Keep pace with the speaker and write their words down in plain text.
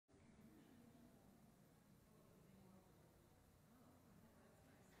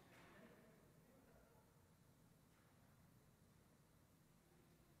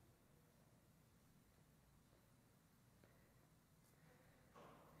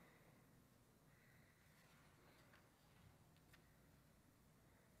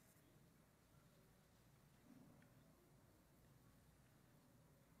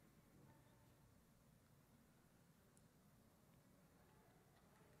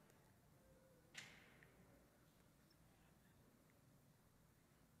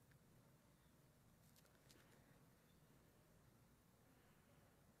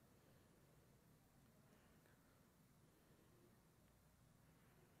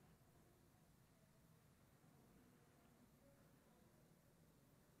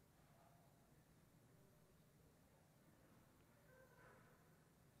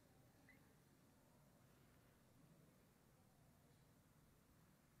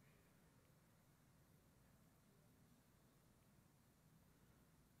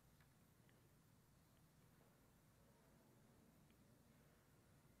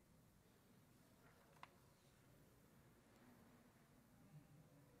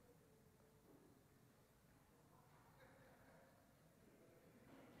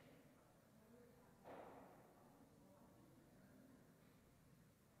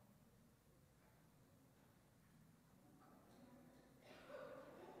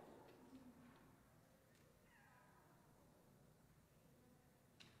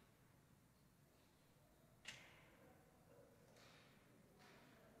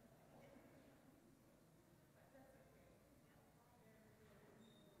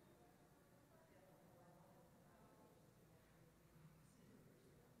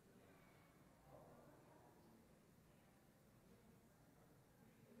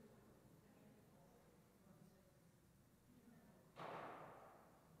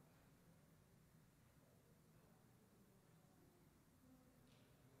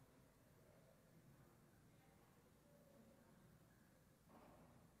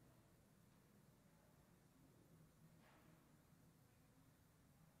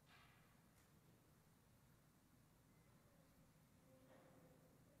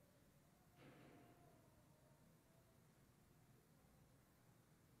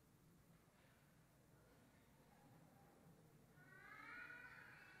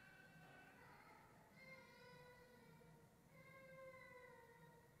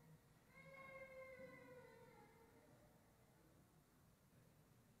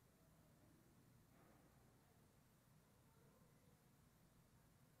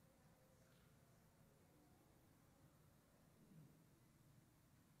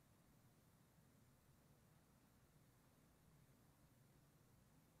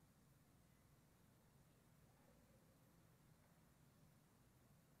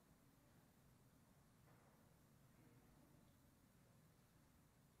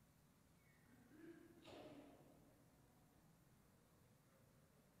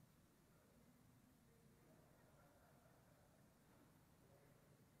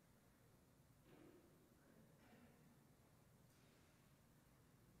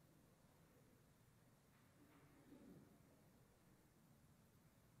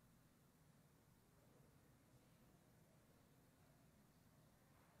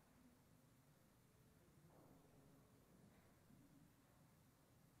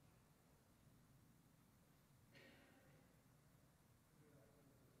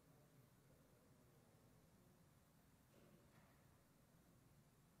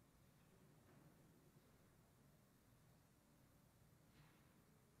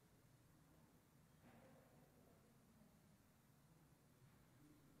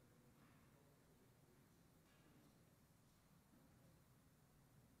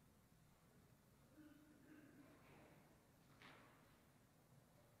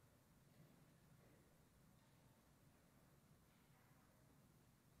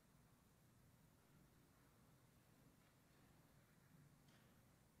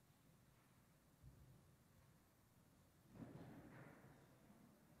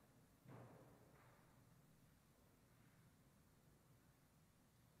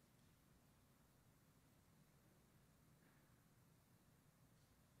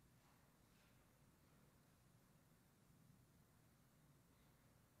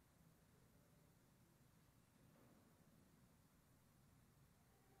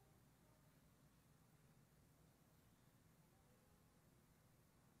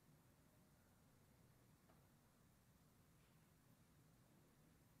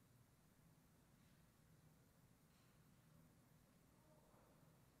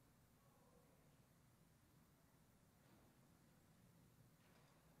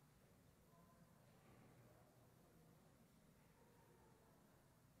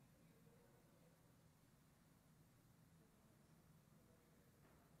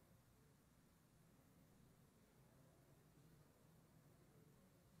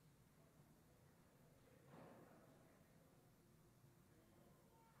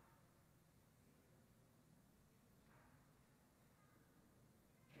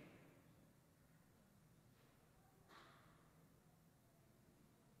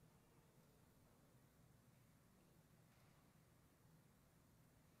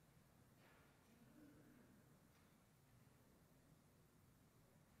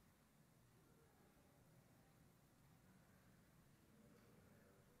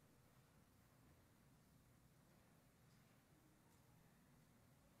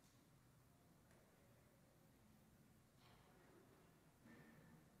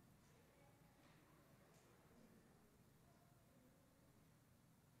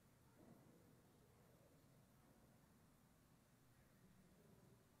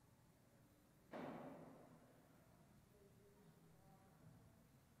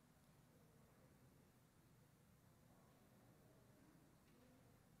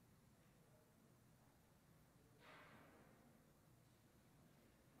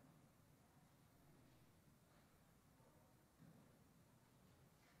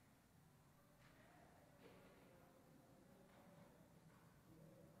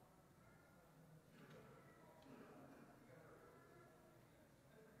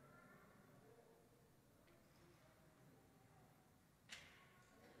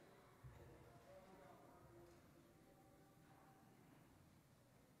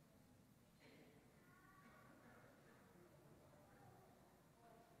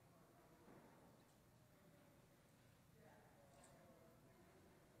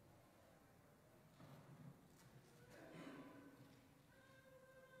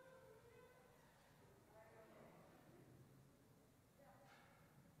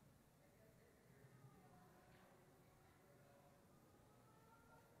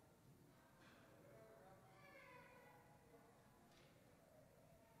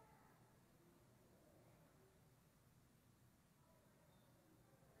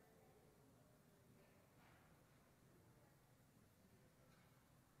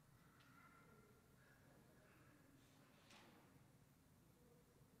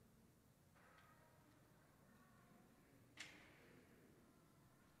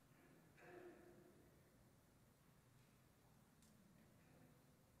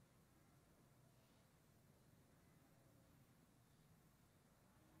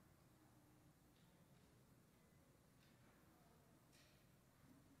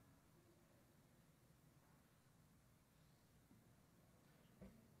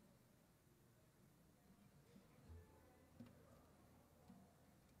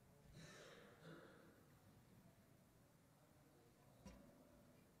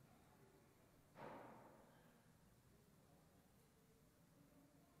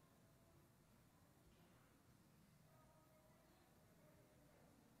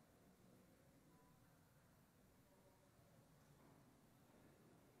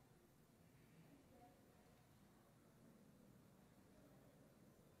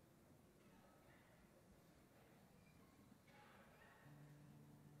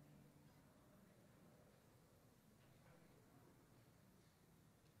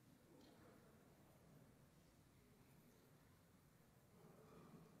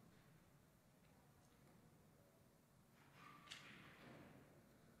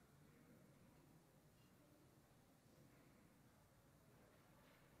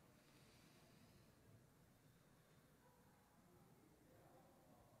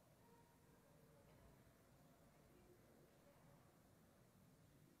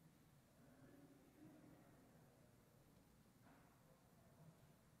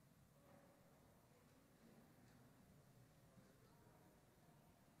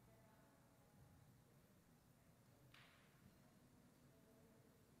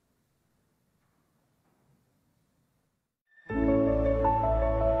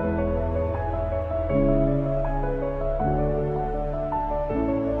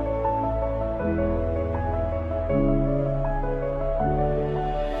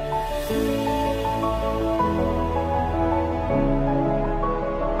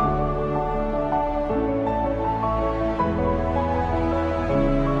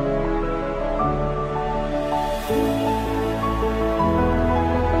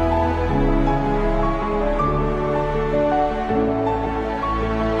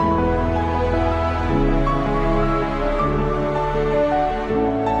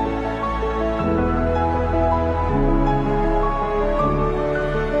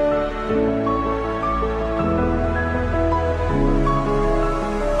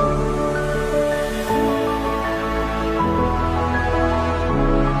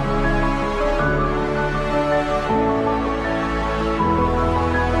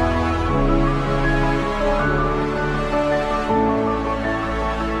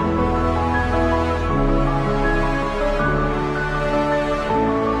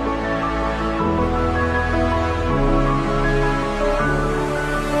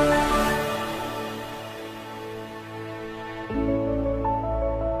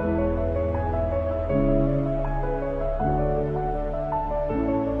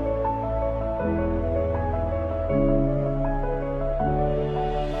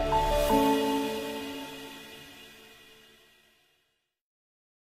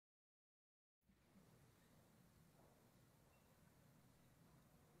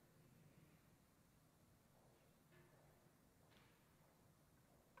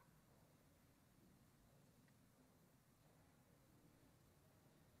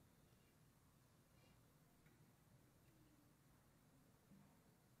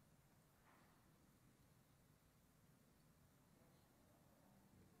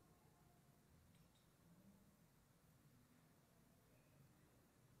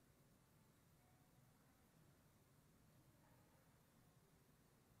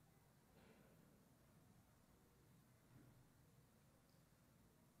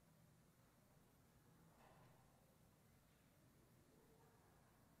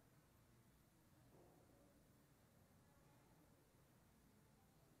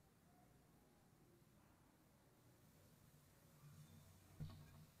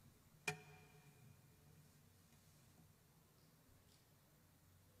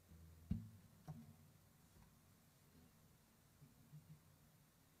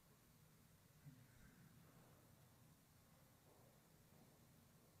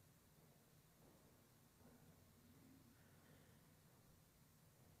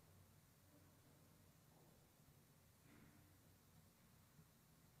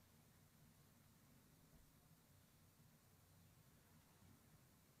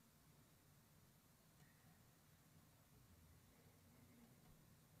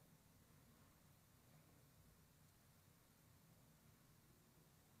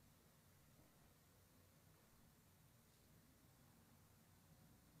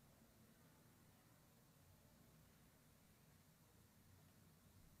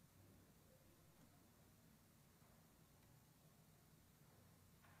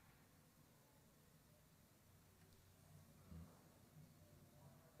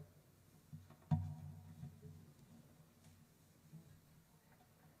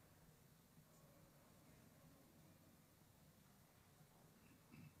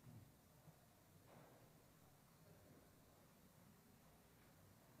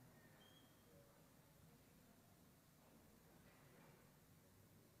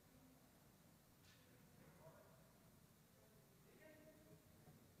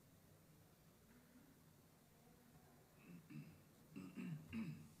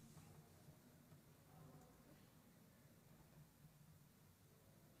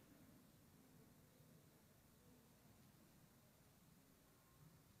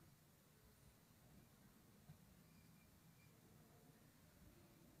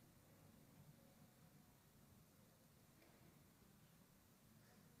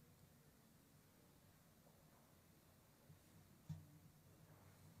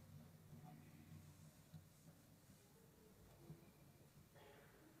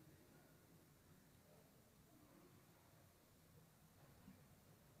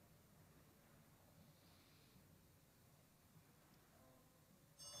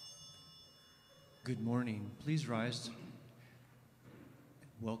Good morning. Please rise.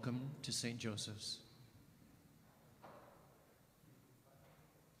 Welcome to St. Joseph's.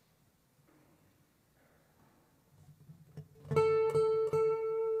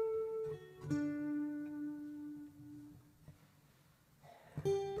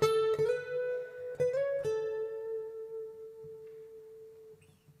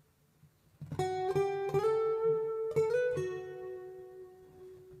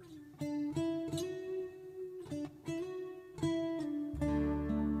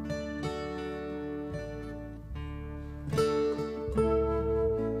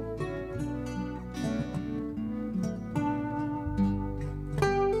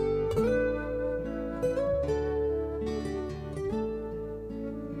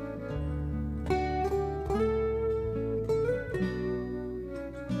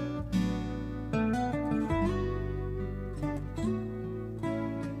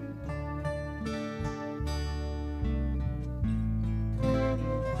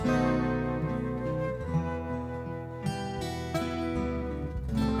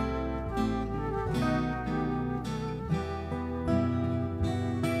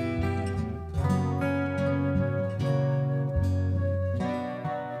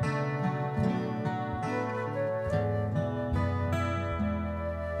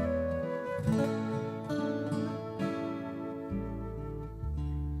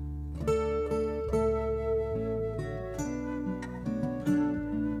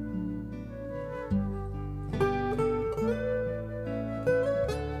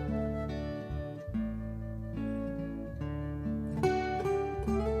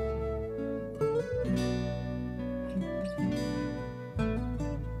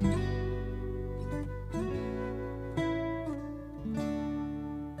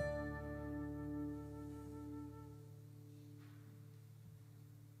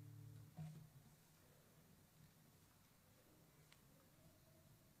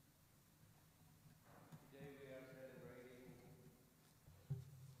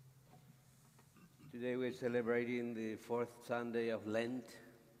 Today we're celebrating the fourth Sunday of Lent,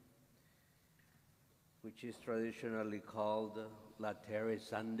 which is traditionally called Latere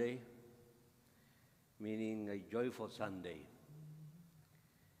Sunday, meaning a joyful Sunday.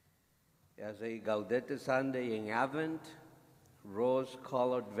 As a Gaudete Sunday in Advent,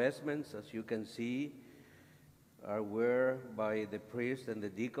 rose-colored vestments, as you can see, are worn by the priest and the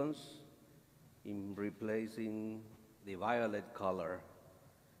deacons in replacing the violet color.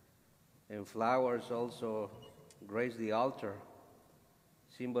 And flowers also grace the altar,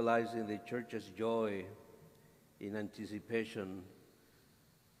 symbolizing the Church's joy in anticipation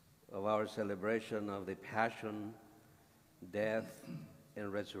of our celebration of the passion, death,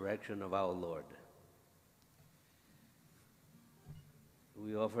 and resurrection of our Lord.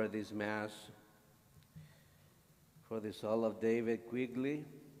 We offer this Mass for the soul of David Quigley,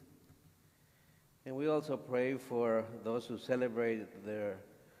 and we also pray for those who celebrate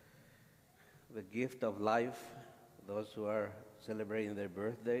the gift of life, those who are celebrating their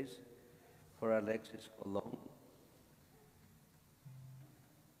birthdays, for Alexis Colon,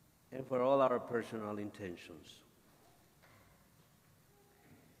 and for all our personal intentions.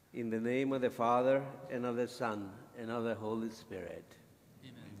 In the name of the Father, and of the Son, and of the Holy Spirit.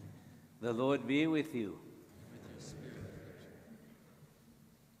 Amen. The Lord be with you. With your spirit.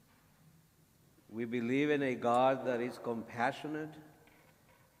 We believe in a God that is compassionate,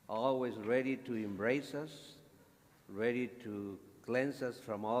 always ready to embrace us, ready to cleanse us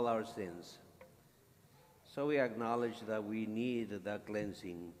from all our sins. So we acknowledge that we need that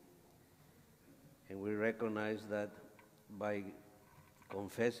cleansing, and we recognize that by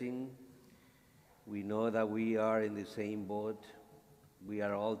confessing, we know that we are in the same boat. We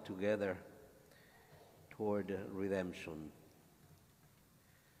are all together toward redemption.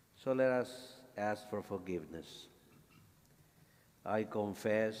 So let us ask for forgiveness. I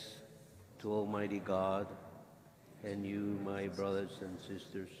confess to Almighty God and you, my brothers and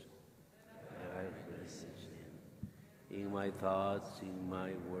sisters, that I have sinned in my thoughts, in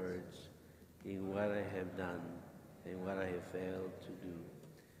my words, in what I have done and what I have failed to do,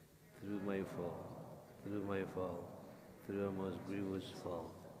 through my fault, through a most grievous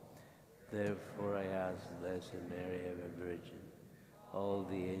fault. Therefore I ask Blessed Mary, ever Virgin, all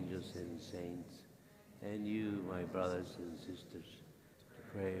the angels and saints, and you, my brothers and sisters, to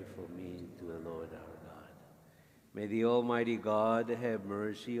pray for me to the Lord our God. May the Almighty God have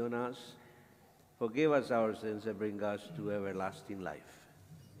mercy on us, forgive us our sins, and bring us to everlasting life.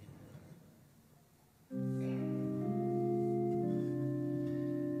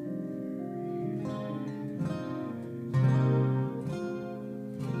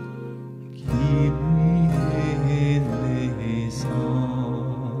 Keep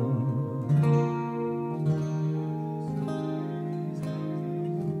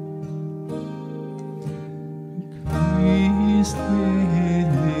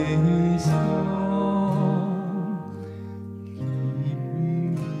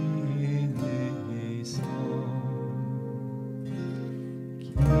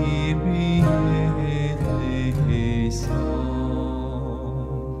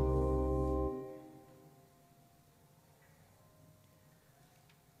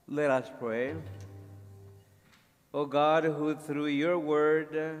Let us pray. O God, who through your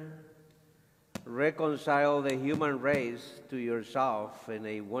word reconcile the human race to yourself in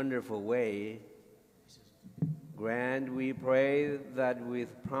a wonderful way, grant, we pray, that with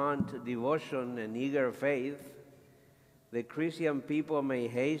prompt devotion and eager faith, the Christian people may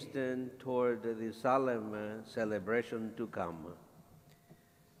hasten toward the solemn celebration to come.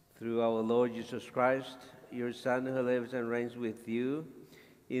 Through our Lord Jesus Christ, your Son, who lives and reigns with you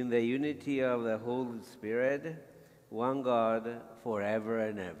in the unity of the Holy Spirit, one God, forever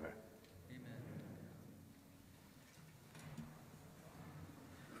and ever.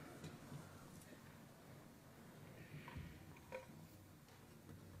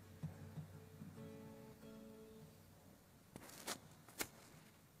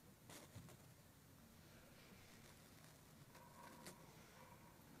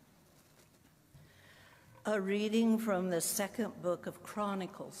 A reading from the second book of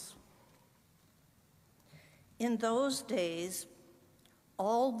Chronicles. In those days,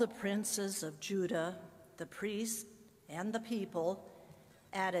 all the princes of Judah, the priests and the people,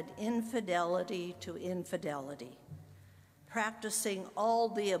 added infidelity to infidelity, practicing all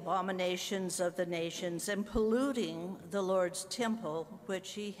the abominations of the nations and polluting the Lord's temple,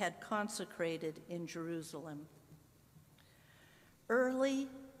 which he had consecrated in Jerusalem. Early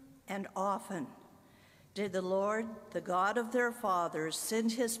and often did the Lord, the God of their fathers,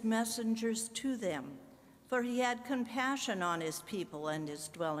 send his messengers to them, for he had compassion on his people and his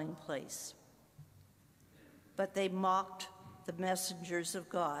dwelling place. But they mocked the messengers of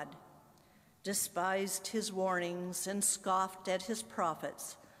God, despised his warnings, and scoffed at his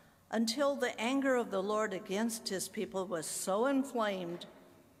prophets, until the anger of the Lord against his people was so inflamed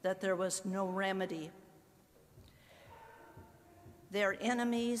that there was no remedy. Their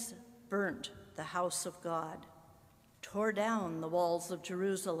enemies burnt the house of God, tore down the walls of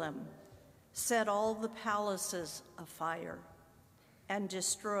Jerusalem, set all the palaces afire, and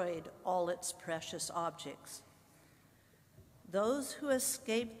destroyed all its precious objects. Those who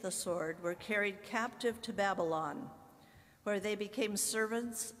escaped the sword were carried captive to Babylon, where they became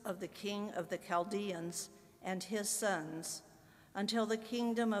servants of the king of the Chaldeans and his sons, until the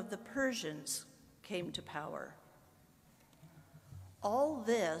kingdom of the Persians came to power. All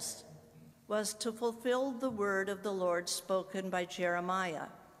this was to fulfill the word of the Lord spoken by Jeremiah.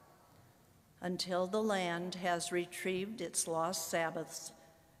 Until the land has retrieved its lost Sabbaths,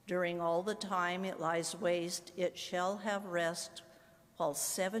 during all the time it lies waste, it shall have rest while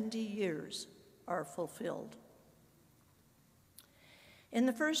 70 years are fulfilled. In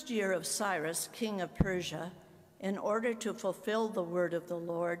the first year of Cyrus, king of Persia, in order to fulfill the word of the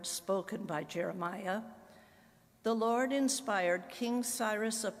Lord spoken by Jeremiah, the Lord inspired King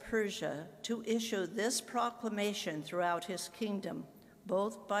Cyrus of Persia to issue this proclamation throughout his kingdom,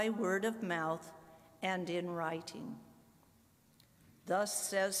 both by word of mouth and in writing. Thus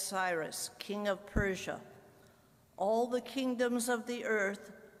says Cyrus, king of Persia, all the kingdoms of the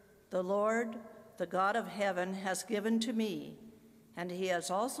earth, the Lord, the God of heaven, has given to me, and he has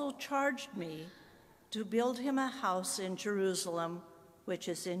also charged me to build him a house in Jerusalem, which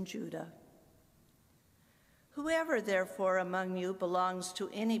is in Judah. Whoever, therefore, among you belongs to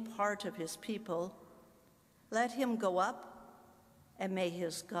any part of his people, let him go up, and may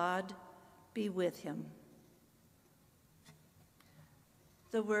his God be with him.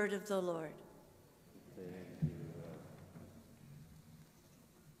 The word of the Lord.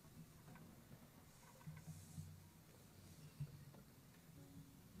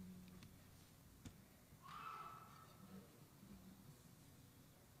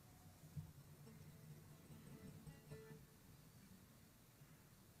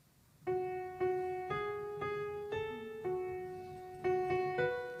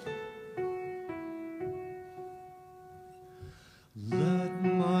 Let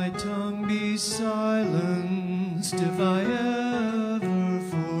my tongue be silenced if I ever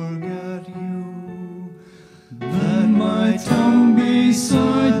forget you. Let my tongue be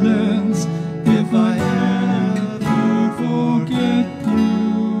silenced if I ever forget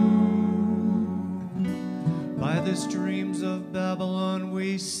you. By the streams of Babylon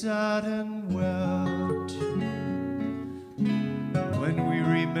we sat and wept when we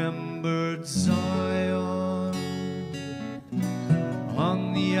remembered Zion.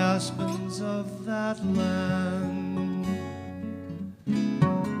 On the aspens of that land,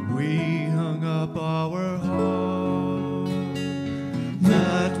 we hung up our heart.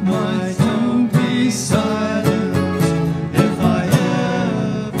 Let my tongue be silent if I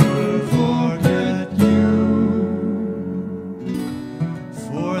ever forget you.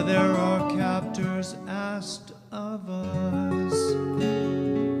 For there are captors asked of us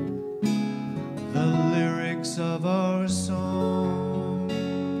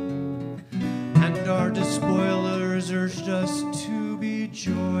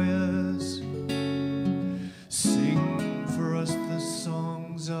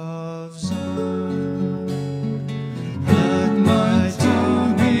songs of Zion. Let my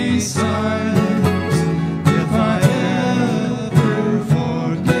tongue be silent if I ever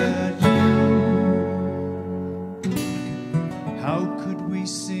forget you. How could we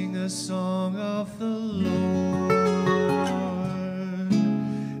sing a song of the Lord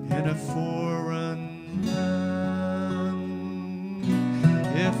in a foreign land?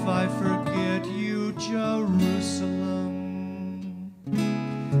 If I forget you, Jerusalem,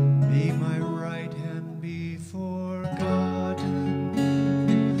 may my right hand be forgotten.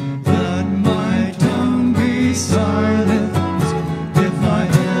 Let my tongue be silent if I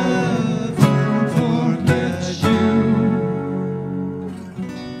ever forget you.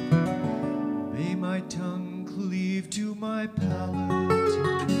 May my tongue cleave to my palate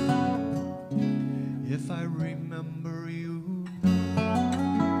if I remember you not.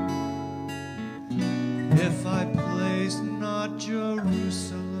 If I place not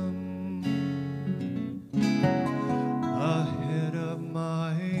Jerusalem ahead of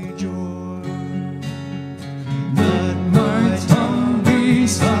my joy, let my tongue be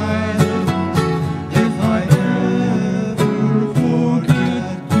silent if I ever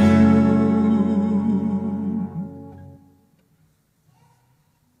forget you.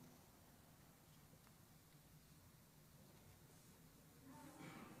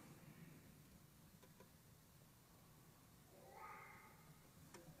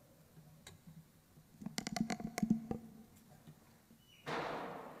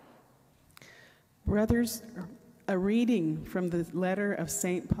 Brothers, a reading from the letter of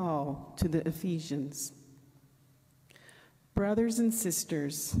St. Paul to the Ephesians. Brothers and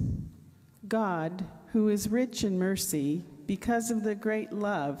sisters, God, who is rich in mercy, because of the great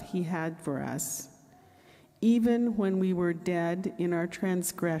love he had for us, even when we were dead in our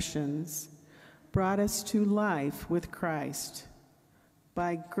transgressions, brought us to life with Christ.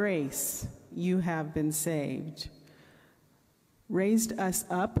 By grace you have been saved, raised us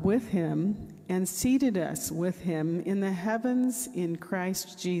up with him, and seated us with him in the heavens in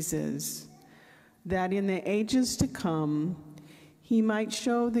Christ Jesus, that in the ages to come he might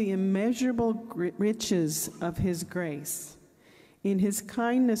show the immeasurable riches of his grace in his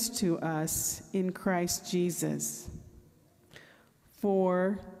kindness to us in Christ Jesus.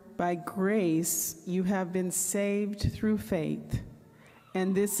 For by grace you have been saved through faith,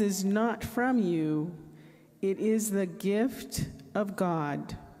 and this is not from you, it is the gift of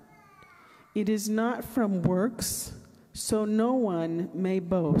God. It is not from works, so no one may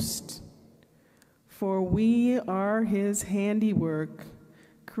boast. For we are his handiwork,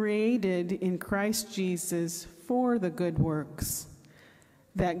 created in Christ Jesus for the good works,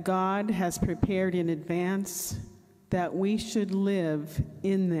 that God has prepared in advance that we should live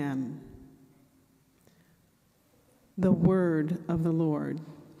in them. The word of the Lord.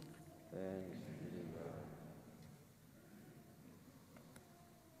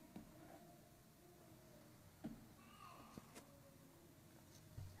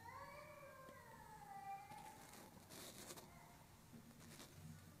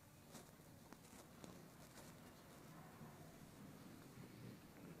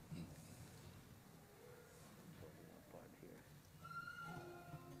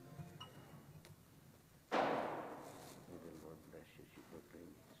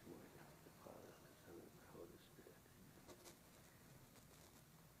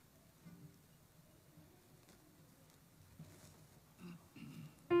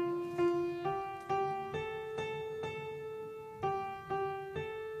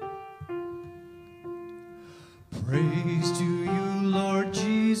 Praise to you, Lord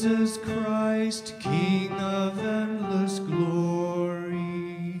Jesus Christ, King of endless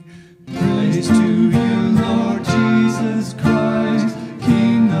glory. Praise to you, Lord Jesus Christ,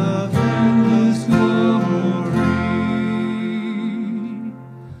 King of endless glory.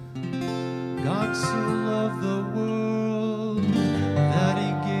 God so loved the world that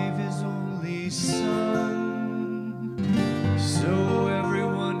he gave his only Son, so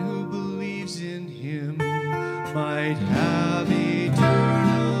everyone who believes in him might have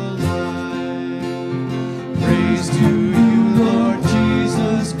eternal life. Praise to you, Lord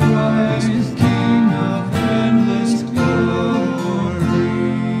Jesus Christ, King of endless glory.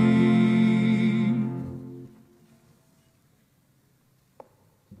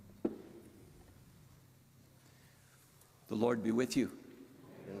 The Lord be with you.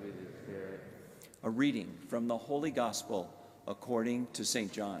 And with his spirit. A reading from the Holy Gospel according to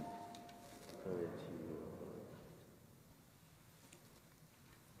St. John. Glory to you.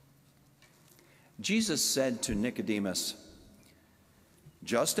 Jesus said to Nicodemus,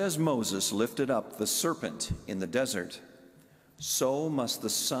 "Just as Moses lifted up the serpent in the desert, so must the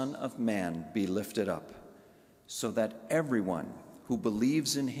Son of Man be lifted up, so that everyone who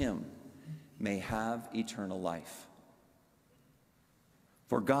believes in him may have eternal life.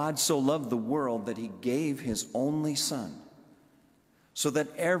 For God so loved the world that he gave his only Son, so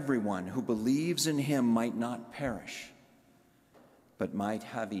that everyone who believes in him might not perish, but might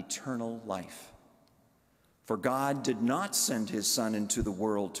have eternal life. For God did not send his Son into the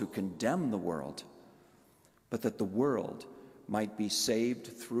world to condemn the world, but that the world might be saved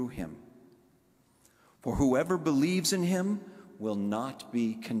through him. For whoever believes in him will not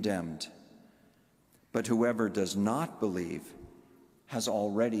be condemned, but whoever does not believe has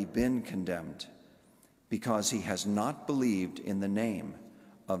already been condemned, because he has not believed in the name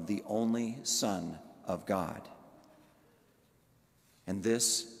of the only Son of God. And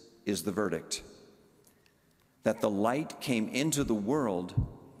this is the verdict: that the light came into the world,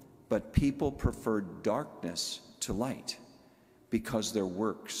 but people preferred darkness to light, because their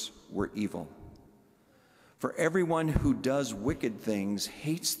works were evil. For everyone who does wicked things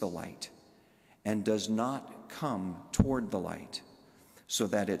hates the light and does not come toward the light, so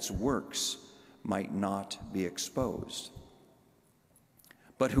that its works might not be exposed.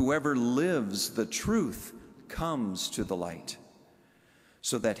 But whoever lives the truth comes to the light,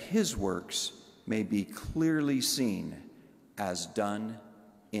 so that his works may be clearly seen as done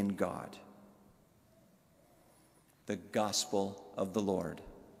in God. The Gospel of the Lord.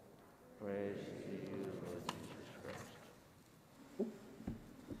 Praise to you, Lord Jesus Christ.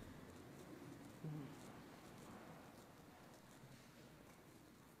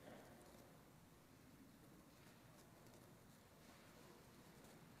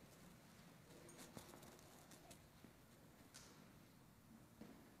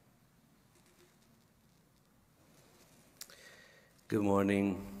 Good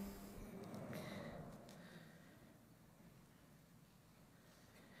morning.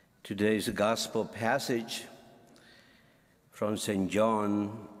 Today's gospel passage from St.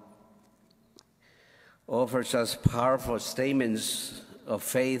 John offers us powerful statements of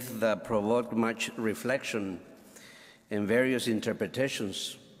faith that provoke much reflection and various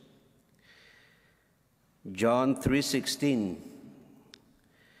interpretations. John 3:16.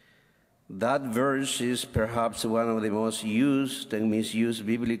 That verse is perhaps one of the most used and misused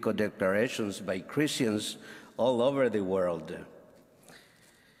biblical declarations by Christians all over the world.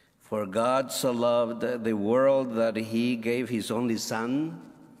 For God so loved the world that he gave his only Son,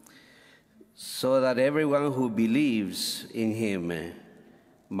 so that everyone who believes in him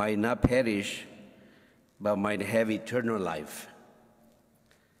might not perish, but might have eternal life.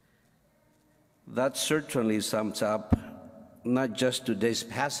 That certainly sums up not just today's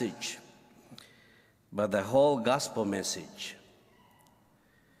passage, but the whole gospel message.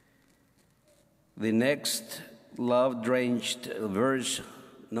 The next love-drenched verse,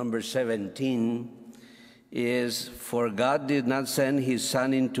 number 17, is, "For God did not send his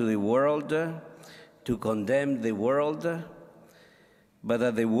Son into the world to condemn the world, but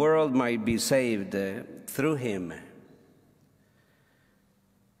that the world might be saved through him."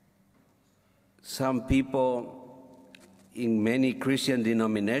 Some people in many Christian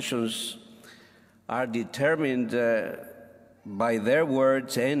denominations are determined by their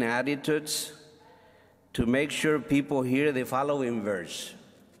words and attitudes to make sure people hear the following verse: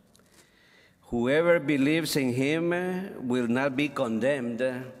 "Whoever believes in him will not be condemned,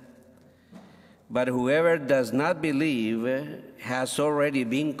 but whoever does not believe has already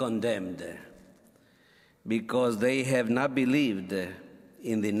been condemned, because they have not believed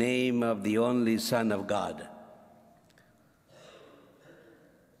in the name of the only Son of God."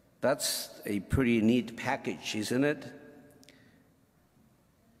 That's a pretty neat package, isn't it?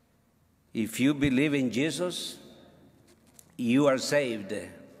 If you believe in Jesus, you are saved.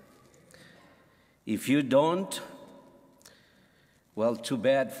 If you don't, well, too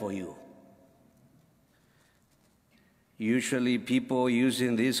bad for you. Usually people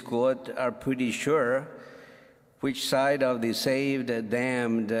using this quote are pretty sure which side of the saved,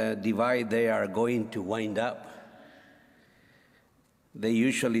 damned divide they are going to wind up. They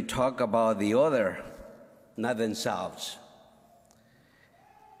usually talk about the other, not themselves.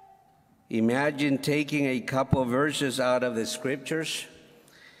 Imagine taking a couple verses out of the scriptures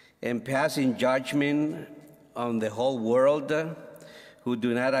and passing judgment on the whole world who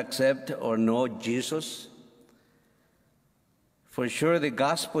do not accept or know Jesus. For sure, the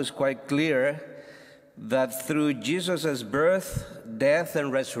gospel is quite clear that through Jesus' birth, death,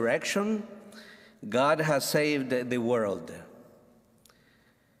 and resurrection, God has saved the world.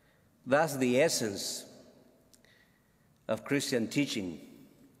 That's the essence of Christian teaching.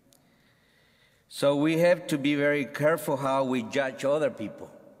 So we have to be very careful how we judge other people.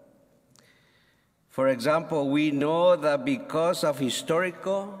 For example, we know that because of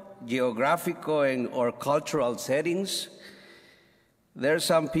historical, geographical, or cultural settings, there are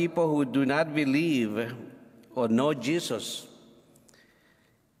some people who do not believe or know Jesus,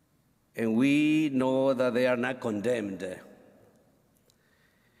 and we know that they are not condemned.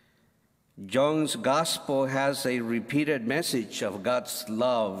 John's gospel has a repeated message of God's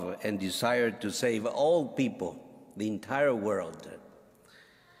love and desire to save all people, the entire world,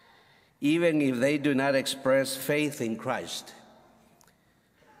 even if they do not express faith in Christ.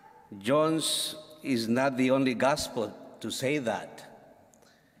 John's is not the only gospel to say that.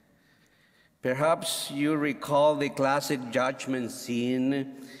 Perhaps you recall the classic judgment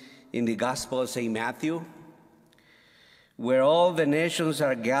scene in the Gospel of St. Matthew, where all the nations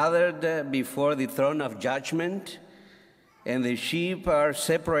are gathered before the throne of judgment, and the sheep are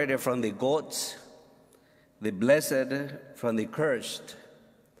separated from the goats, the blessed from the cursed.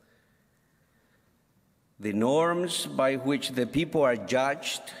 The norms by which the people are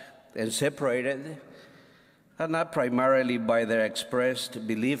judged and separated are not primarily by their expressed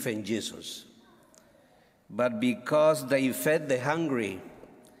belief in Jesus, but because they fed the hungry,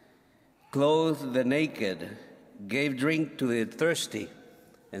 clothed the naked, gave drink to the thirsty,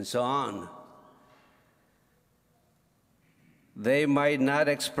 and so on. They might not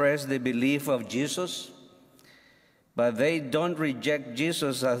express the belief of Jesus, but they don't reject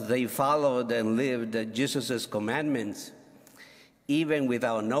Jesus as they followed and lived Jesus' commandments, even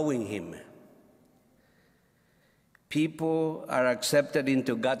without knowing him. People are accepted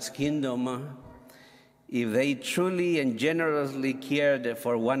into God's kingdom if they truly and generously cared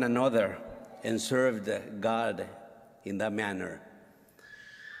for one another and served God in that manner.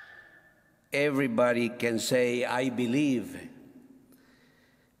 Everybody can say, I believe,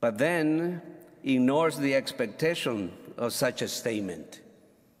 but then ignores the expectation of such a statement.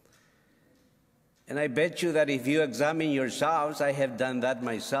 And I bet you that if you examine yourselves, I have done that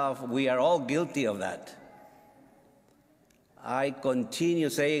myself, we are all guilty of that. I continue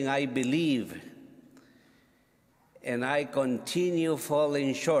saying, I believe, and I continue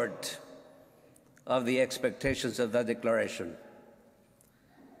falling short of the expectations of that declaration.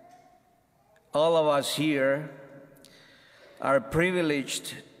 All of us here are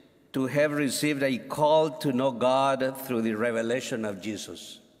privileged to have received a call to know God through the revelation of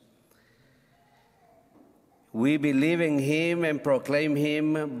Jesus. We believe in him and proclaim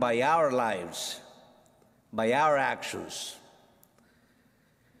him by our lives, by our actions.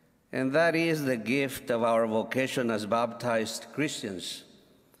 And that is the gift of our vocation as baptized Christians,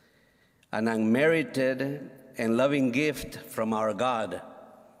 an unmerited and loving gift from our God.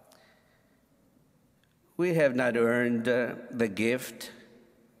 We have not earned the gift,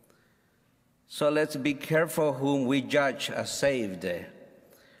 so let's be careful whom we judge as saved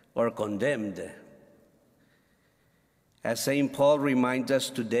or condemned. As St. Paul reminds us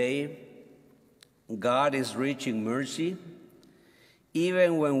today, God is rich in mercy.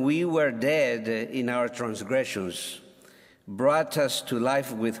 Even when we were dead in our transgressions, brought us to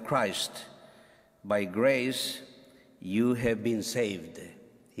life with Christ. By grace, you have been saved,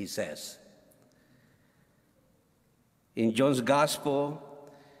 he says. In John's Gospel,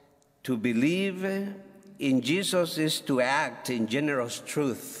 to believe in Jesus is to act in generous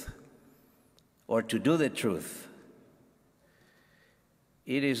truth or to do the truth.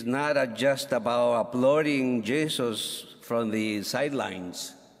 It is not just about applauding Jesus from the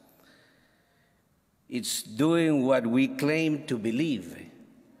sidelines. It's doing what we claim to believe.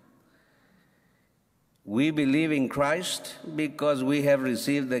 We believe in Christ because we have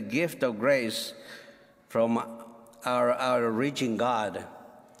received the gift of grace from our reaching God,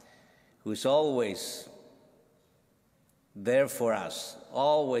 who is always there for us,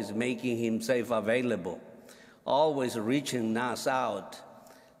 always making himself available, always reaching us out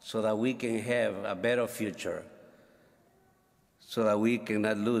so that we can have a better future, so that we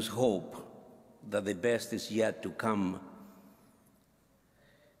cannot lose hope that the best is yet to come.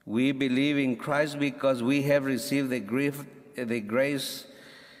 We believe in Christ because we have received the grace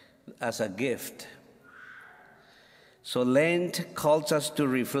as a gift. So Lent calls us to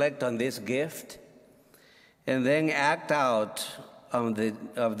reflect on this gift and then act out of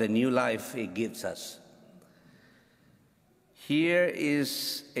the new life it gives us. Here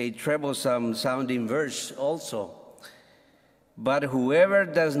is a troublesome sounding verse also. But whoever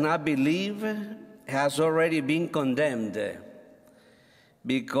does not believe has already been condemned,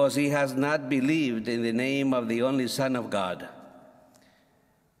 because he has not believed in the name of the only Son of God.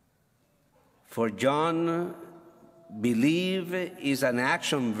 For John, believe is an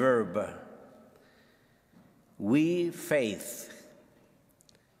action verb, we, faith,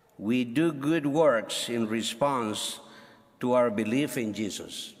 we do good works in response to our belief in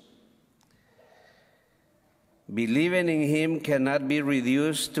Jesus. Believing in him cannot be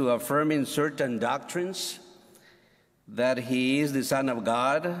reduced to affirming certain doctrines, that he is the Son of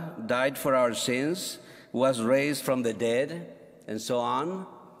God, died for our sins, was raised from the dead, and so on.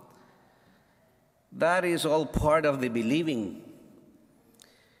 That is all part of the believing.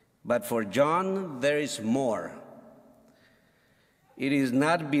 But for John, there is more. It is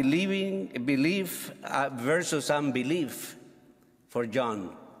not belief versus unbelief for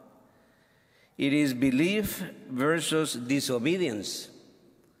John. It is belief versus disobedience.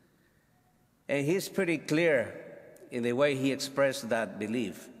 And he's pretty clear in the way he expressed that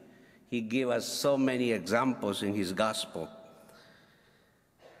belief. He gave us so many examples in his gospel.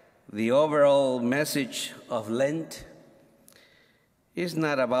 The overall message of Lent is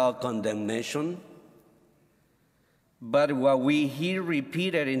not about condemnation, but what we hear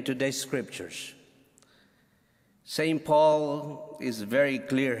repeated in today's scriptures. St. Paul is very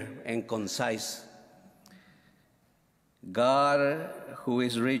clear and concise. God, who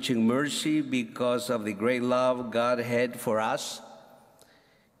is rich in mercy because of the great love God had for us,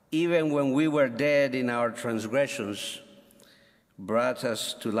 even when we were dead in our transgressions, brought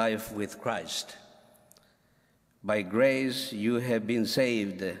us to life with Christ. By grace you have been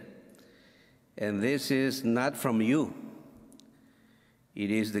saved, and this is not from you.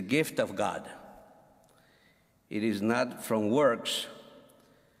 It is the gift of God. It is not from works,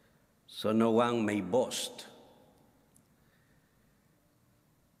 so no one may boast.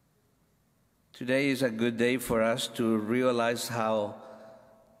 Today is a good day for us to realize how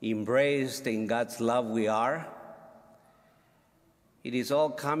embraced in God's love we are. It is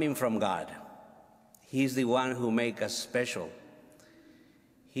all coming from God. He's the one who makes us special.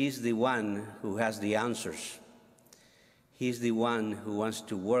 He's the one who has the answers. He's the one who wants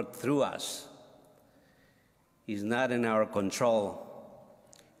to work through us. It's not in our control.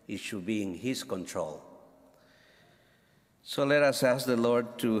 It should be in his control. So let us ask the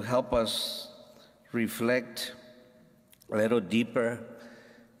Lord to help us reflect a little deeper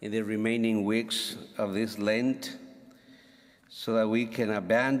in the remaining weeks of this Lent, so that we can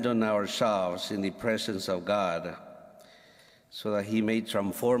abandon ourselves in the presence of God, so that he may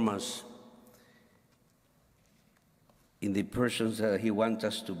transform us in the persons that he wants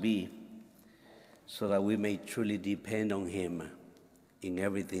us to be, so that we may truly depend on him in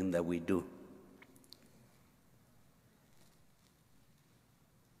everything that we do.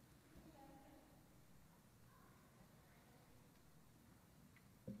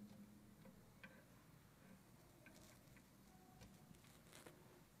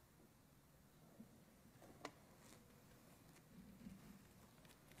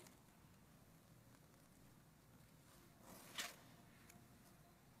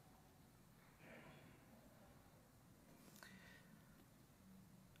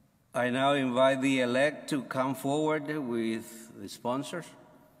 I now invite the elect to come forward with the sponsors.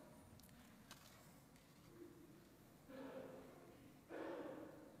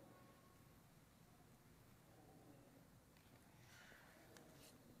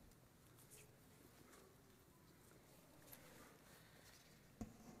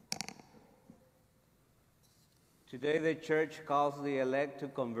 Today the Church calls the elect to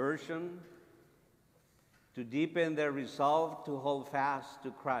conversion, to deepen their resolve to hold fast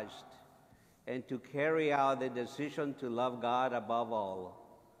to Christ and to carry out the decision to love God above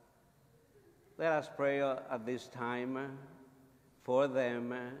all. Let us pray at this time for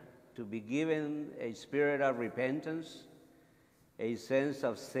them to be given a spirit of repentance, a sense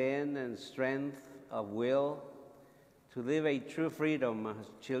of sin and strength of will to live a true freedom as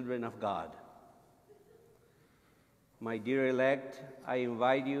children of God. My dear elect, I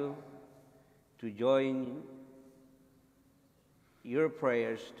invite you to join your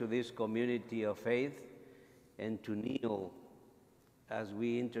prayers to this community of faith and to kneel as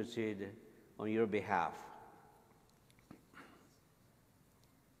we intercede on your behalf.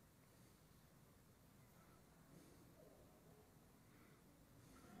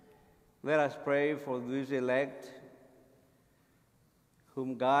 Let us pray for those elect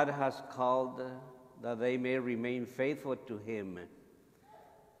whom God has called, that they may remain faithful to him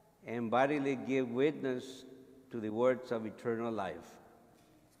and bodily give witness to the words of eternal life.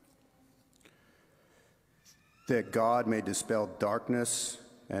 That God may dispel darkness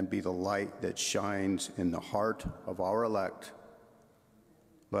and be the light that shines in the heart of our elect,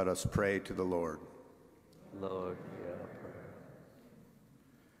 let us pray to the Lord. Lord, hear our prayer.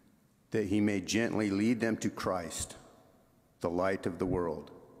 That he may gently lead them to Christ, the light of the world,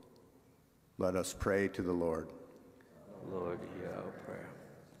 Let us pray to the Lord. Lord, hear our prayer.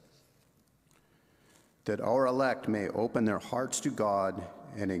 That our elect may open their hearts to God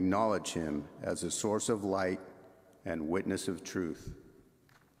and acknowledge him as a source of light and witness of truth.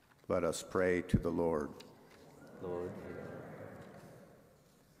 Let us pray to the Lord. Lord, hear our prayer.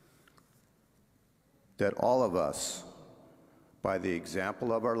 That all of us, by the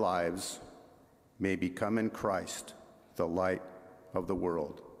example of our lives, may become in Christ the light of the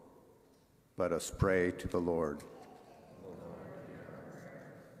world. Let us pray to the Lord.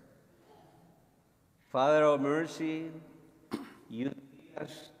 Father of mercy, you lead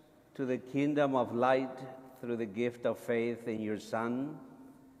us to the kingdom of light through the gift of faith in your Son.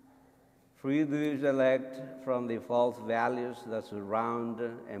 Free those elect from the false values that surround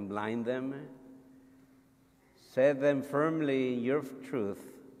and blind them. Set them firmly in your truth,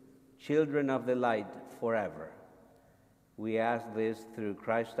 children of the light forever. We ask this through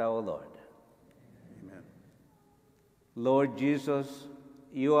Christ our Lord. Amen. Lord Jesus,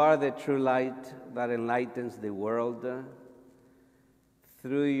 you are the true light that enlightens the world.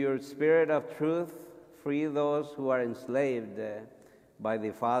 Through your Spirit of truth, free those who are enslaved by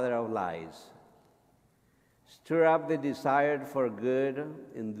the father of lies. Stir up the desire for good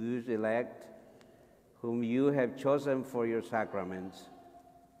in those elect whom you have chosen for your sacraments.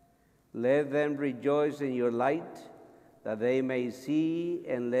 Let them rejoice in your light, that they may see,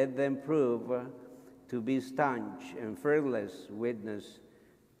 and let them prove to be staunch and fearless witness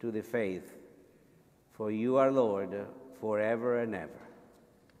to the faith. For you are Lord forever and ever.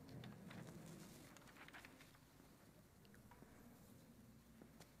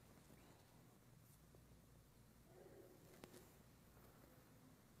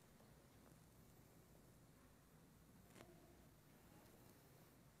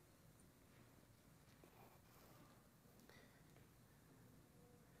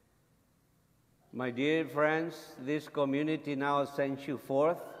 My dear friends, this community now sends you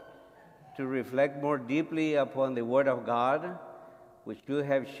forth to reflect more deeply upon the Word of God, which you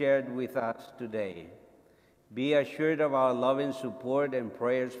have shared with us today. Be assured of our loving support and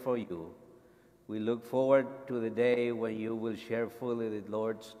prayers for you. We look forward to the day when you will share fully the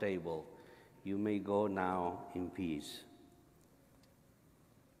Lord's table. You may go now in peace.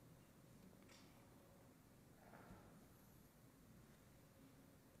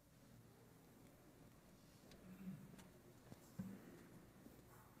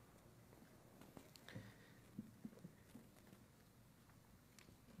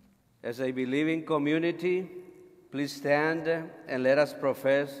 As a believing community, please stand and let us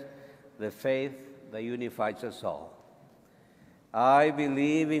profess the faith that unifies us all. I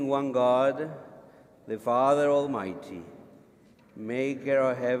believe in one God, the Father Almighty, maker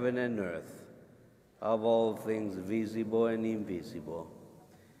of heaven and earth, of all things visible and invisible.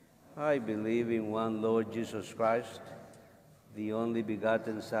 I believe in one Lord Jesus Christ, the only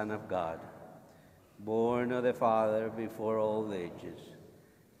begotten Son of God, born of the Father before all ages,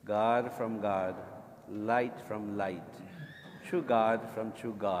 God from God, light from light, true God from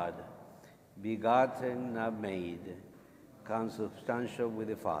true God, begotten, not made, consubstantial with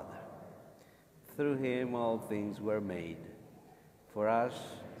the Father. Through him all things were made. For us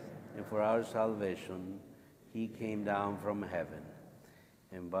and for our salvation, he came down from heaven,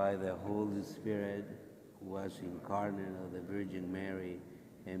 and by the Holy Spirit was incarnate of the Virgin Mary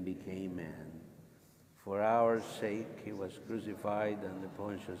and became man. For our sake he was crucified under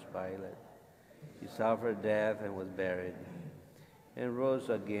Pontius Pilate. He suffered death and was buried, and rose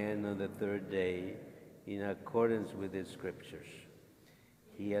again on the third day in accordance with the Scriptures.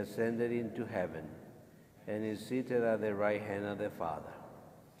 He ascended into heaven and is seated at the right hand of the Father.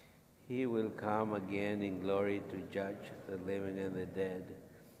 He will come again in glory to judge the living and the dead,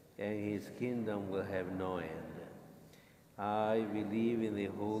 and his kingdom will have no end. I believe in the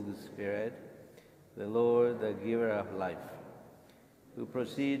Holy Spirit, the Lord, the giver of life, who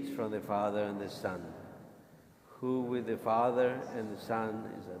proceeds from the Father and the Son, who with the Father and the Son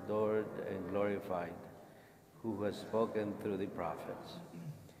is adored and glorified, who has spoken through the prophets.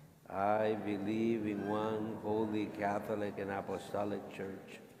 I believe in one holy Catholic and Apostolic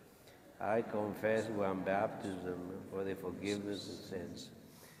Church. I confess one baptism for the forgiveness of sins.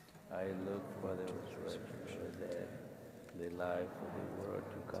 I look for the resurrection of the dead, the life of the world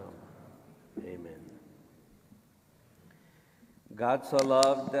to come. Amen. God so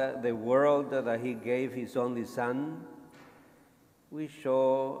loved the world that he gave his only Son. We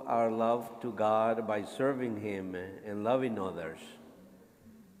show our love to God by serving him and loving others.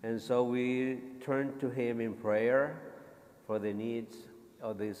 And so we turn to him in prayer for the needs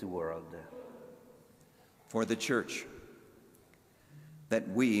of this world. For the Church, that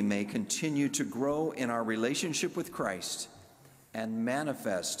we may continue to grow in our relationship with Christ and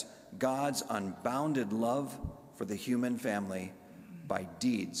manifest God's unbounded love for the human family by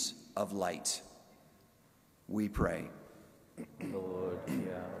deeds of light. We pray. Lord,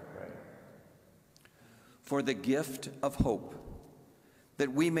 hear our prayer. For the gift of hope,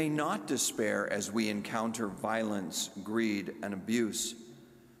 that we may not despair as we encounter violence, greed, and abuse,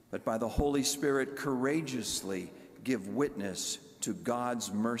 but by the Holy Spirit courageously give witness to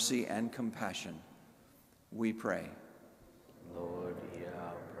God's mercy and compassion. We pray. Lord, hear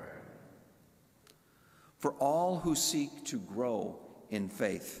our prayer. For all who seek to grow in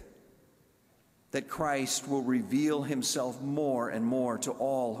faith, that Christ will reveal himself more and more to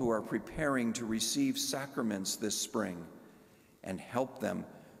all who are preparing to receive sacraments this spring, and help them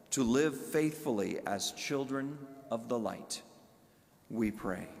to live faithfully as children of the light. We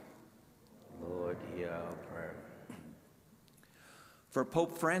pray. Lord, hear our prayer. For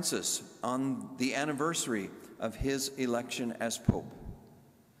Pope Francis, on the anniversary of his election as Pope,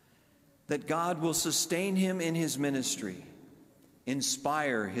 that God will sustain him in his ministry,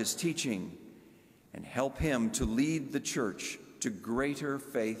 inspire his teaching, and help him to lead the Church to greater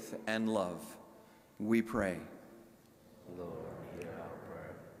faith and love. We pray. Lord, hear our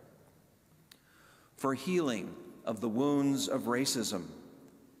prayer. For healing of the wounds of racism,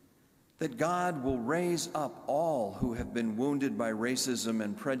 that God will raise up all who have been wounded by racism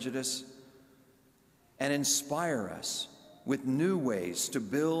and prejudice and inspire us with new ways to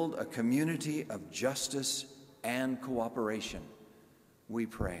build a community of justice and cooperation. We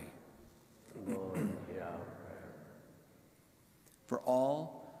pray. Lord, hear our prayer. For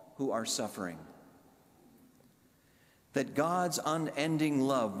all who are suffering, that God's unending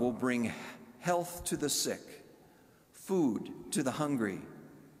love will bring health to the sick, food to the hungry,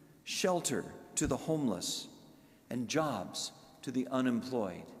 shelter to the homeless, and jobs to the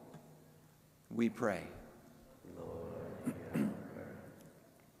unemployed. We pray. Lord, hear our prayer.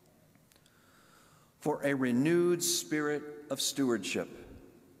 For a renewed spirit of stewardship,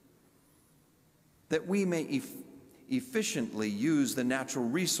 that we may efficiently use the natural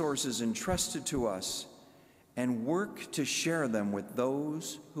resources entrusted to us and work to share them with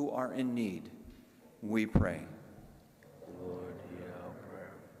those who are in need. We pray. Lord, hear our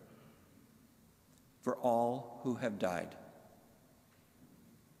prayer. For all who have died,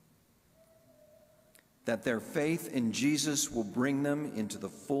 that their faith in Jesus will bring them into the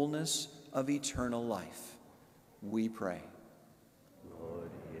fullness of eternal life. We pray.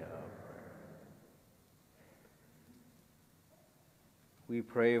 Lord, hear our prayer. We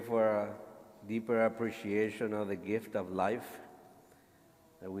pray for a deeper appreciation of the gift of life,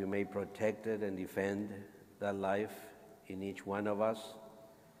 that we may protect it and defend that life in each one of us.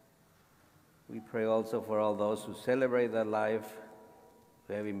 We pray also for all those who celebrate that life,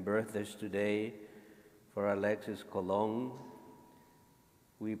 who are having birthdays today, for Alexis Colon.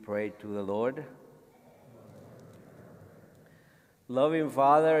 We pray to the Lord. Loving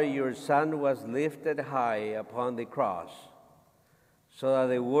Father, your Son was lifted high upon the cross, so that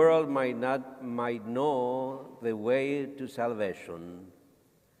the world might know the way to salvation.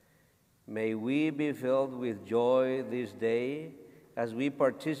 May we be filled with joy this day as we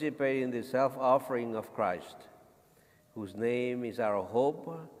participate in the self-offering of Christ, whose name is our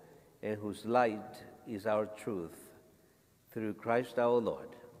hope and whose light is our truth. Through Christ our Lord.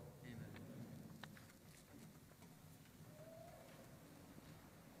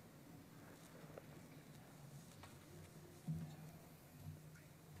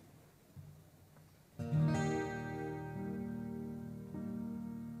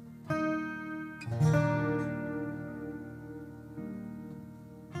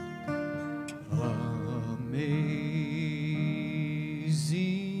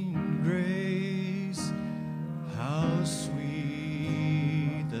 Amazing grace, how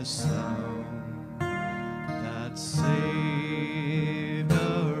sweet the sound that saved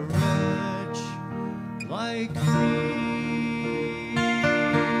a wretch like me.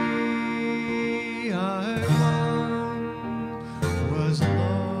 I once was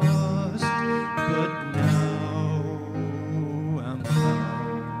lost, but now am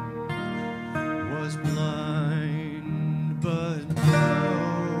found. Was blind, but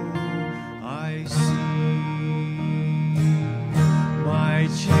now I see. My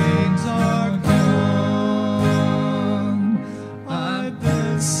chains are gone,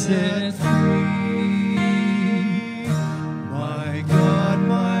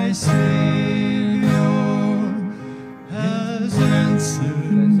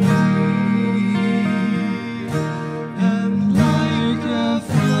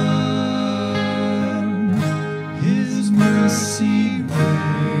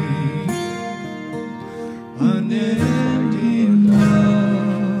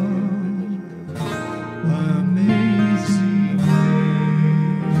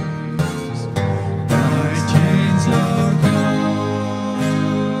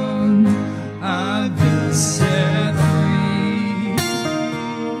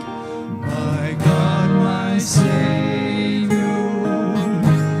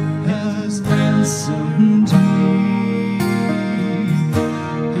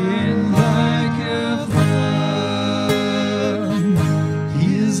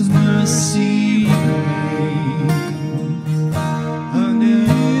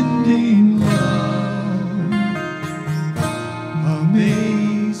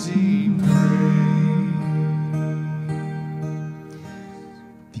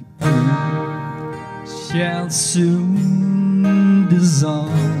 shall soon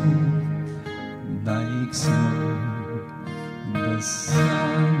dissolve like snow. The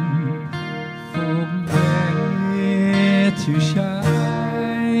sun forget to shine,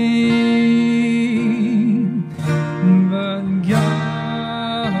 but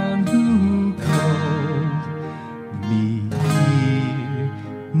God who called me here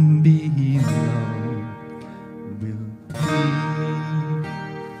below will be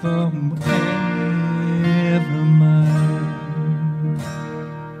forever mine.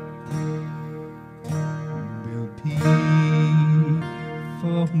 Will be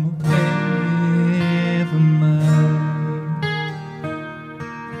forever mine.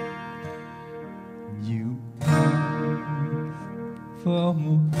 You are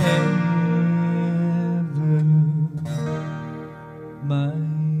forever mine.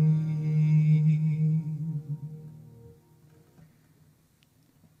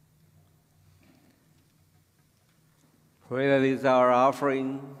 Pray that this our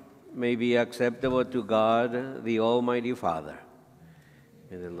offering may be acceptable to God, the Almighty Father.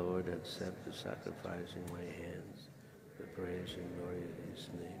 May the Lord accept the sacrifice in my hands, the praise and glory of his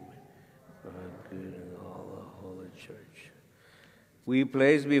name, for our good and all the Holy Church. We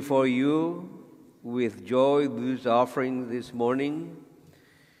place before you with joy these offerings this morning,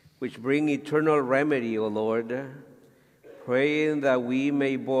 which bring eternal remedy, O Lord, praying that we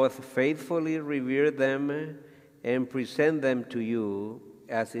may both faithfully revere them and present them to you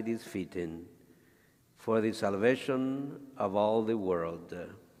as it is fitting, for the salvation of all the world,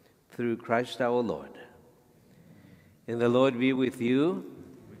 through Christ our Lord. And the Lord be with you.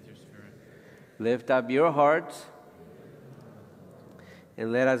 With your spirit. Lift up your hearts,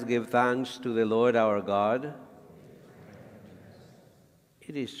 and let us give thanks to the Lord our God.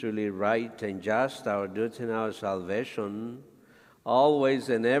 It is truly right and just, our duty and our salvation, always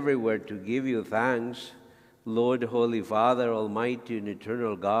and everywhere to give you thanks, Lord, Holy Father, Almighty and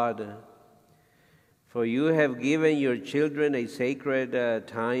eternal God. For you have given your children a sacred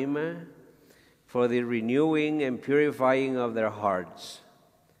time for the renewing and purifying of their hearts,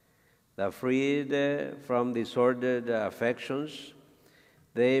 that freed from disordered affections,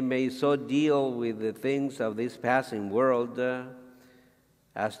 they may so deal with the things of this passing world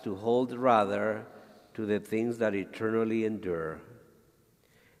as to hold rather to the things that eternally endure.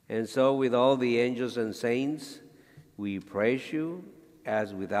 And so with all the angels and saints, we praise you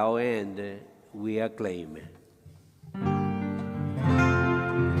as without end we acclaim.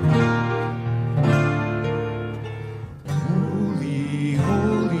 Holy,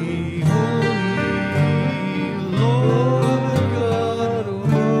 holy, holy, Lord God of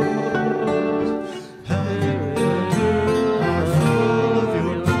hosts, heaven and earth are full of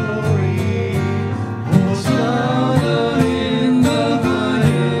your glory. Hosanna in the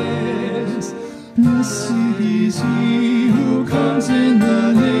highest. Blessed is he who comes in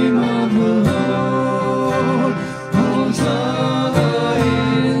the name of the Lord. Hosanna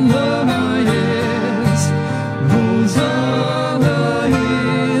in the highest. Hosanna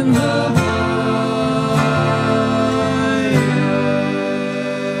in the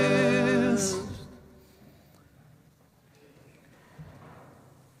highest.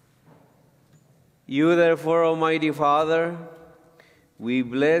 You therefore, Almighty Father, we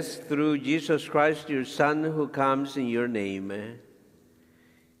bless through Jesus Christ, your Son, who comes in your name.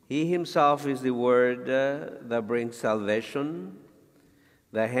 He himself is the word that brings salvation,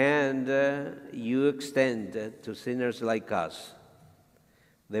 the hand you extend to sinners like us,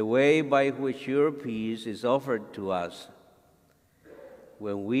 the way by which your peace is offered to us.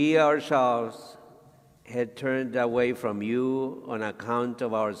 When we ourselves had turned away from you on account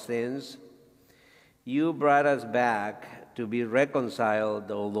of our sins, you brought us back to be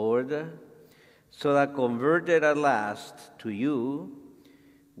reconciled, O Lord, so that converted at last to you,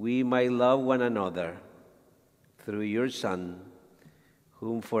 we might love one another through your Son,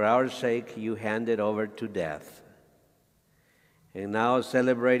 whom for our sake you handed over to death. And now,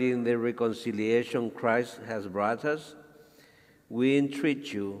 celebrating the reconciliation Christ has brought us, we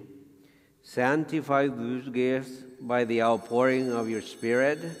entreat you, sanctify these gifts by the outpouring of your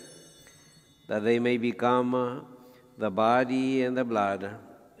Spirit, that they may become the body and the blood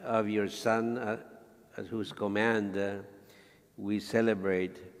of your Son, at whose command we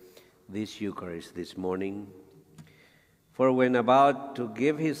celebrate this Eucharist this morning. For when about to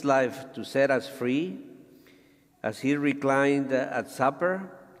give his life to set us free, as he reclined at supper,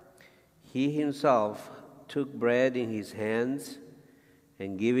 he himself took bread in his hands,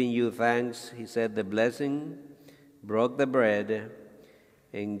 and giving you thanks, he said the blessing, broke the bread,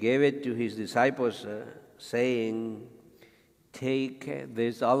 and gave it to his disciples, saying, "Take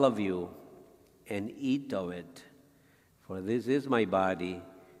this, all of you, and eat of it, for this is my body,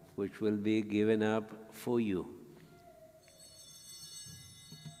 which will be given up for you.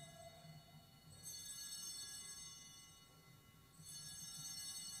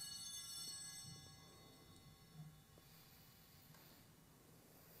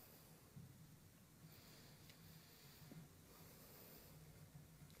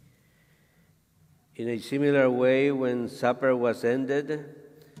 In a similar way, when supper was ended,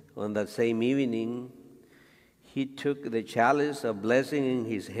 on that same evening, he took the chalice of blessing in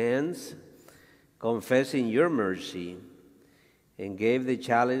his hands, confessing your mercy, and gave the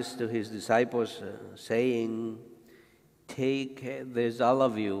chalice to his disciples, saying, "Take this, all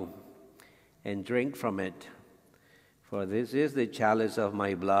of you, and drink from it. For this is the chalice of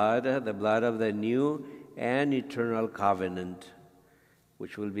my blood, the blood of the new and eternal covenant,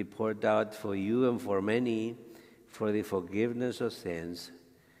 which will be poured out for you and for many for the forgiveness of sins.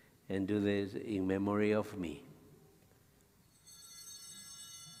 And do this in memory of me."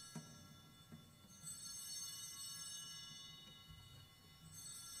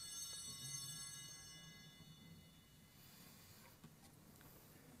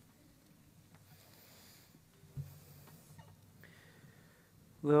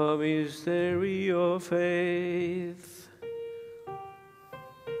 The mystery of faith.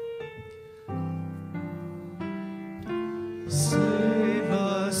 Save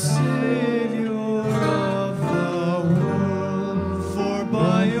us, Savior of the world, for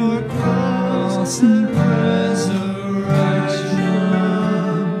by your cross and resurrection,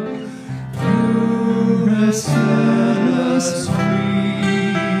 you have set us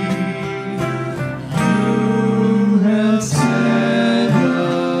free. You have set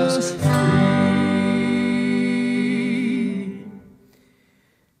us free.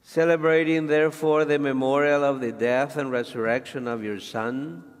 Celebrating, therefore, the memorial of the death and resurrection of your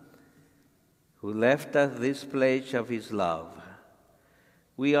Son, who left us this pledge of his love,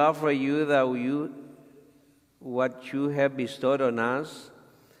 we offer you what you have bestowed on us,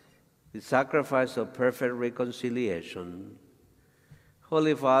 the sacrifice of perfect reconciliation.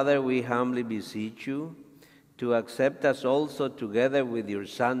 Holy Father, we humbly beseech you to accept us also together with your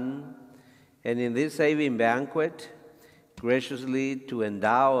Son, and in this saving banquet, graciously to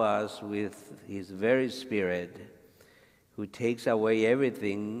endow us with his very Spirit, who takes away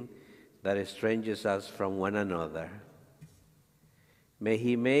everything that estranges us from one another. May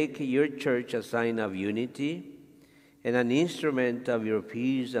he make your church a sign of unity and an instrument of your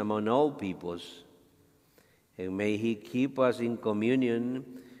peace among all peoples. And may he keep us in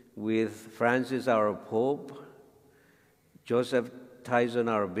communion with Francis our Pope, Joseph Tyson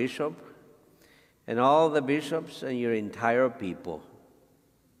our Bishop, and all the bishops and your entire people.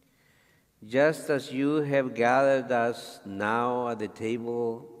 Just as you have gathered us now at the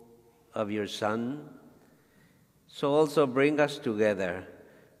table of your Son, so also bring us together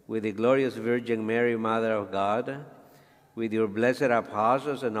with the glorious Virgin Mary, Mother of God, with your blessed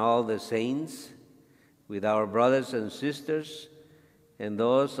apostles and all the saints, with our brothers and sisters, and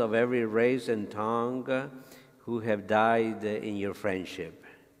those of every race and tongue who have died in your friendship.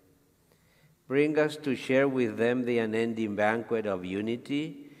 Bring us to share with them the unending banquet of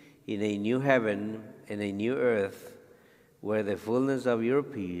unity in a new heaven and a new earth, where the fullness of your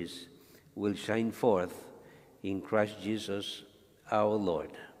peace will shine forth in Christ Jesus our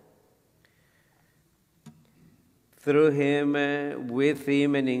Lord. Through him, with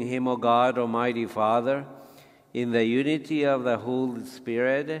him, and in him, O God, Almighty Father, in the unity of the Holy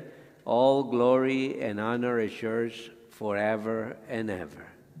Spirit, all glory and honor is yours forever and ever.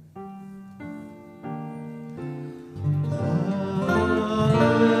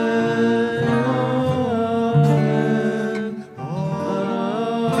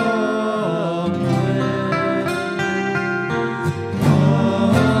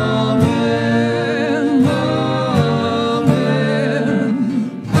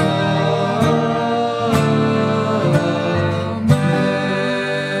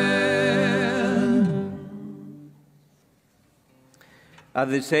 At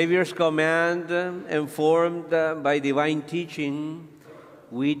the Savior's command, informed by divine teaching,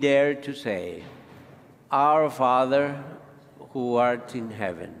 we dare to say, "Our Father, who art in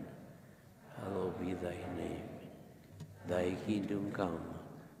heaven, hallowed be thy name. Thy kingdom come,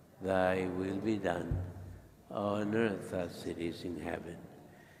 thy will be done, on earth as it is in heaven.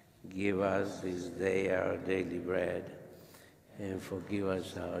 Give us this day our daily bread, and forgive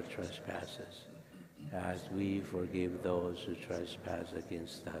us our trespasses, as we forgive those who trespass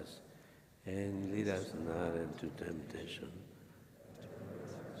against us. And lead us not into temptation."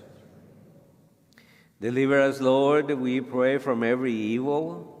 Deliver us, Lord, we pray, from every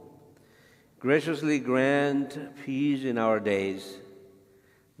evil. graciously grant peace in our days,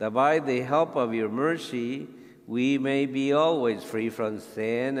 that by the help of your mercy we may be always free from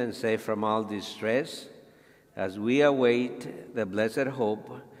sin and safe from all distress, as we await the blessed hope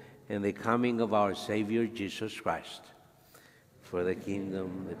and the coming of our Savior Jesus Christ. For the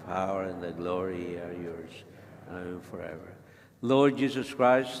kingdom, the power, and the glory are yours, now and forever. Lord Jesus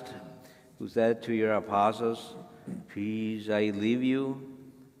Christ, who said to your apostles, "Peace I leave you,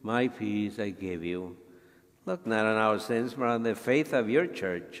 my peace I give you," look not on our sins, but on the faith of your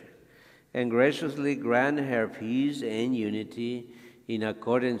church, and graciously grant her peace and unity in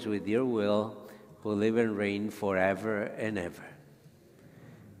accordance with your will, who live and reign forever and ever.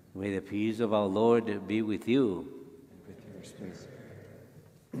 May the peace of our Lord be with you.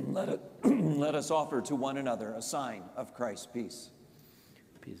 Let us offer to one another a sign of Christ's peace.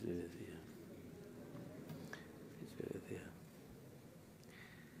 Peace be with you. Peace be with you.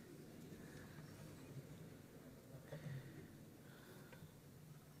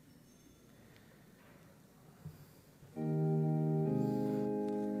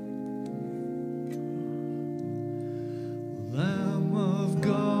 Lamb of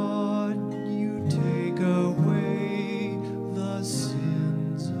God, you take away the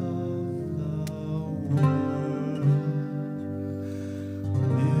sins of the world.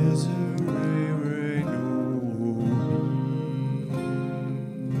 Miserere nobis.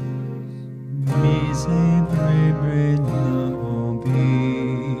 Miserere nobis.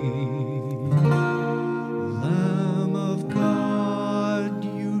 Lamb of God,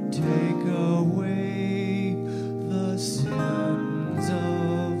 you take away the sins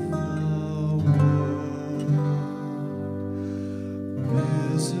of the world.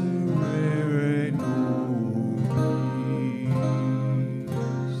 Miserere nobis.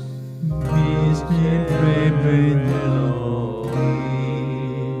 Miserere nobis.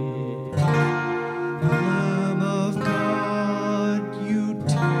 Lamb of God, you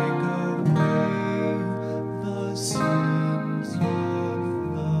take away the sins of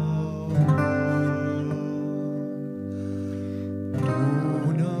the world.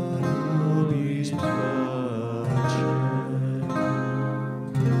 Dona nobis pacem.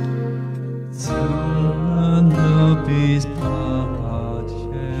 Dona nobis pacem.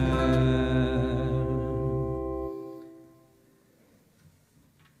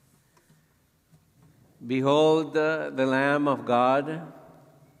 Behold the Lamb of God.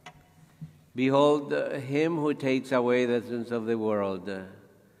 Behold him who takes away the sins of the world.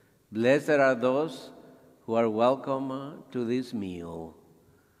 Blessed are those who are welcome to this meal.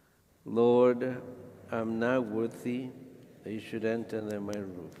 Lord, I'm not worthy that you should enter under my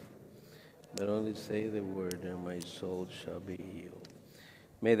roof, but only say the word, and my soul shall be healed.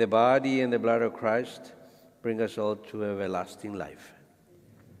 May the body and the blood of Christ bring us all to everlasting life.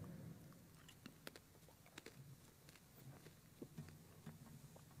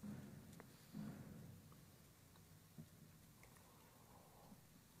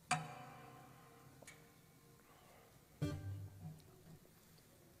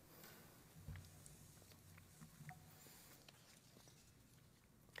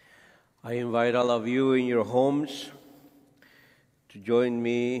 I invite all of you in your homes to join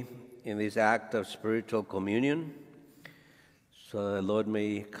me in this act of spiritual communion, so the Lord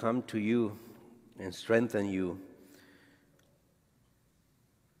may come to you and strengthen you.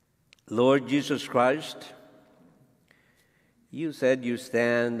 Lord Jesus Christ, you said you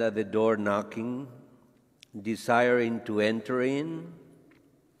stand at the door knocking, desiring to enter in.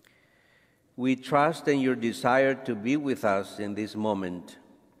 We trust in your desire to be with us in this moment,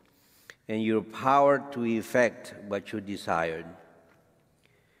 and your power to effect what you desired.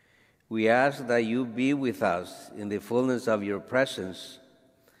 We ask that you be with us in the fullness of your presence,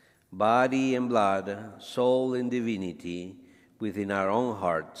 body and blood, soul and divinity, within our own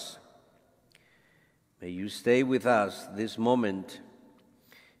hearts. May you stay with us this moment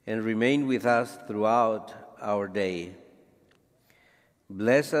and remain with us throughout our day.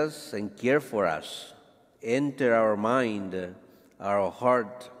 Bless us and care for us. Enter our mind, our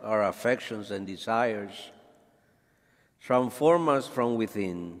heart, our affections and desires. Transform us from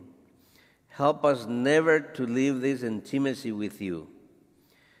within. Help us never to leave this intimacy with you,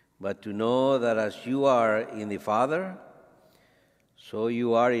 but to know that as you are in the Father, so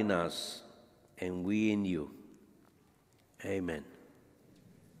you are in us, and we in you. Amen.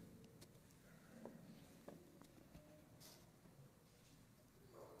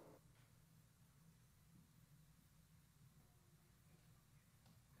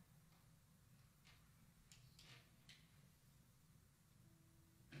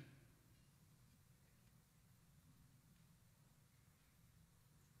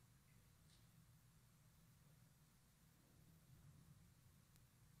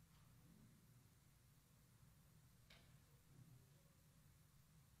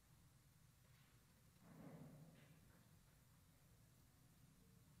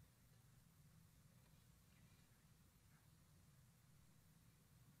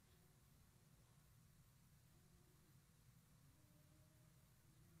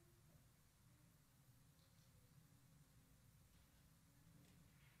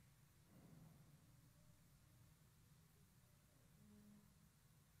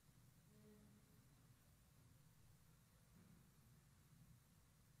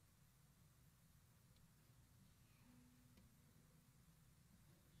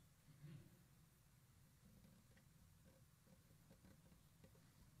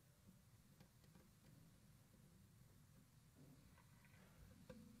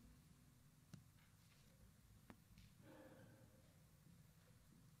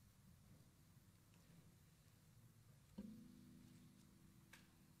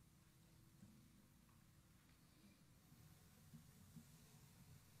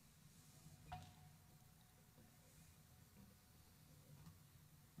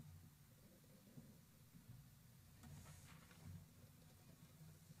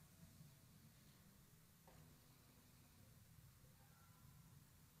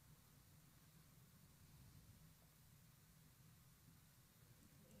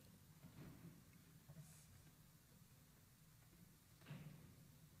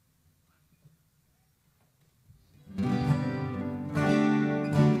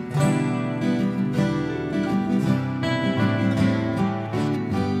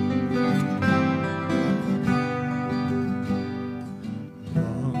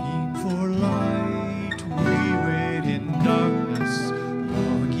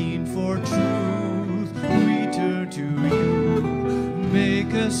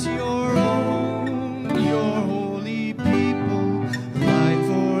 Make us your own, your holy people, light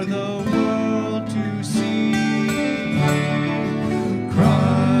for the world to see.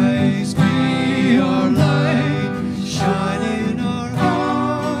 Christ be our light, shine in our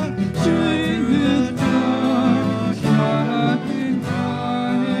heart, shine through the dark.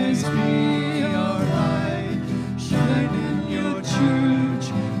 Christ be our light, shine in your church,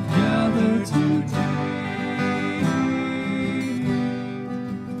 gather today.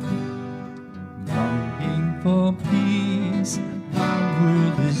 Longing for peace, our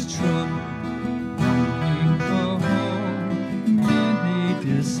world is troubled. Longing for hope, many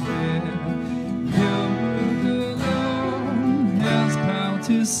despair. Your word alone has power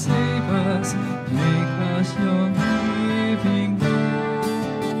to save us. Make us your living voice.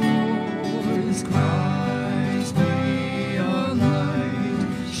 Christ be our light,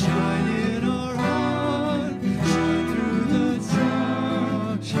 shine in our heart, shine through the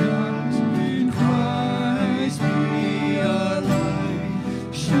dark shadows. Christ be our light,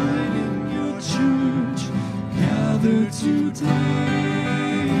 shine in your church, gather today.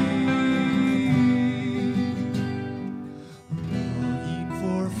 Longing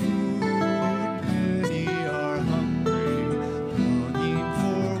for food, many are hungry.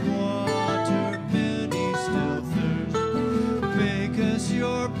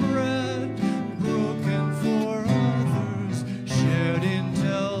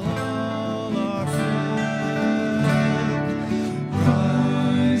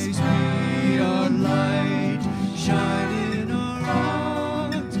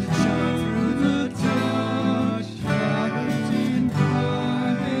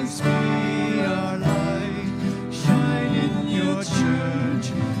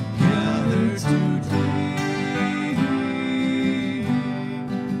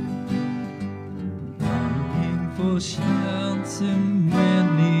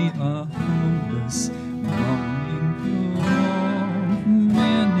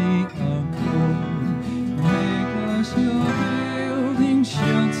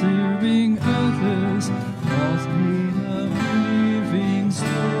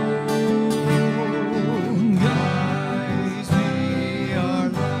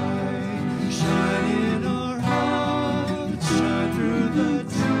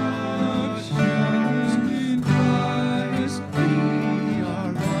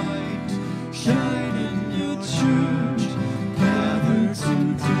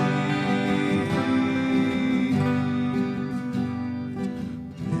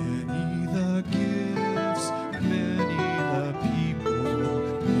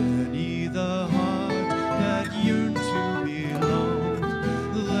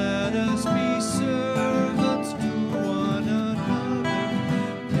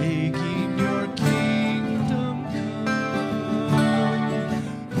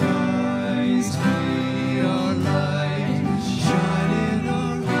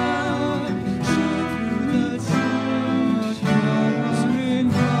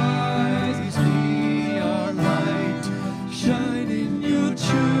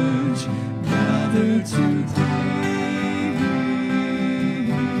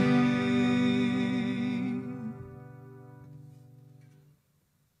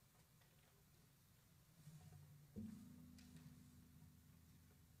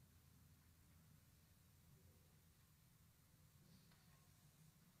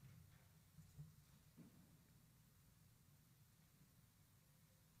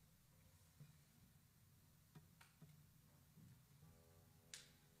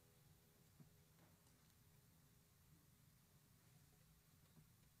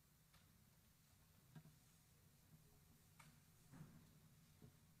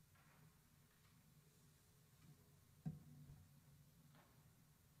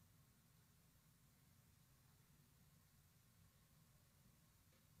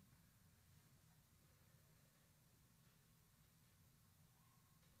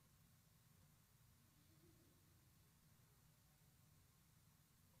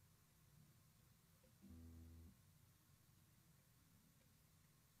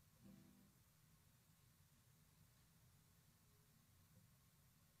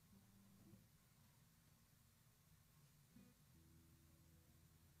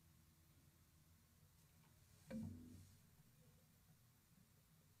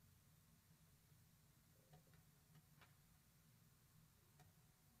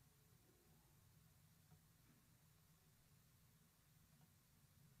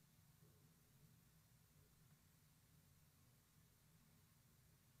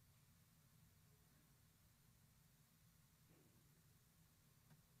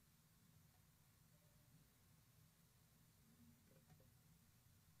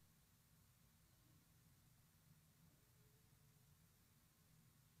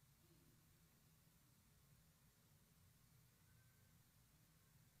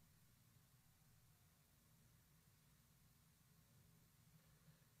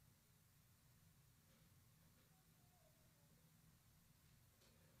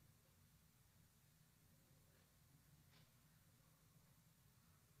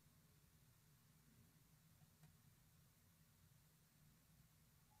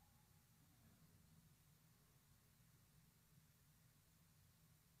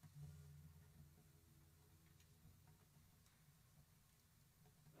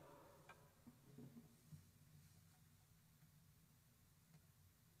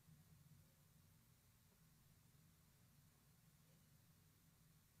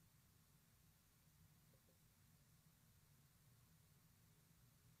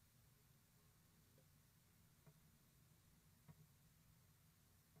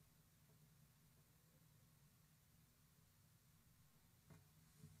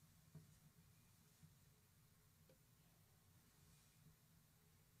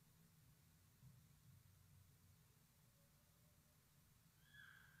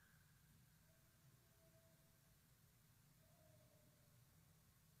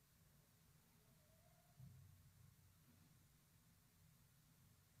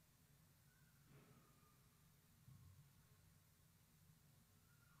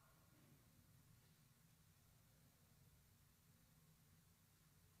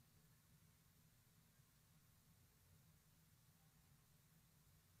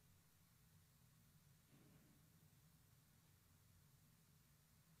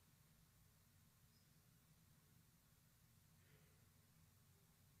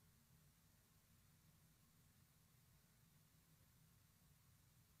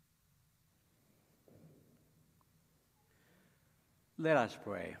 Let us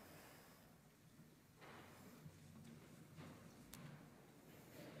pray.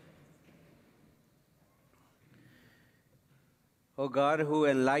 O God, who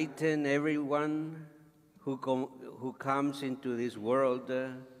enlighten everyone who comes into this world,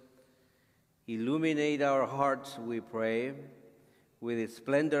 illuminate our hearts, we pray, with the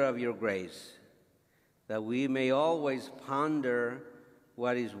splendor of your grace, that we may always ponder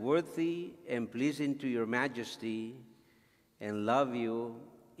what is worthy and pleasing to your majesty, and love you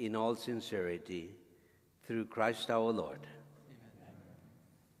in all sincerity, through Christ our Lord.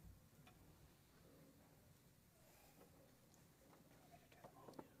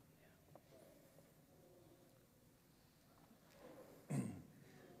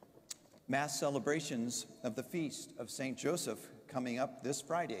 Mass celebrations of the Feast of St. Joseph coming up this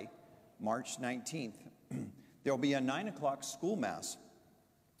Friday, March 19th. There will be a 9 o'clock school Mass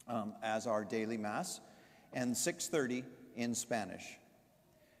as our daily Mass, and 6:30 in Spanish.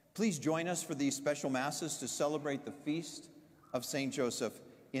 Please join us for these special Masses to celebrate the Feast of St. Joseph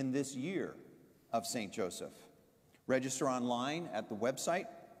in this year of St. Joseph. Register online at the website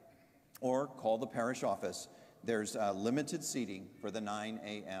or call the parish office. There's limited seating for the 9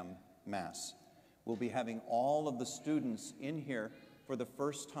 a.m. Mass. We'll be having all of the students in here for the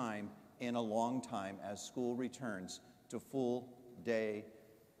first time in a long time as school returns to full day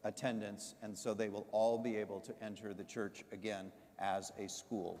attendance, and so they will all be able to enter the church again as a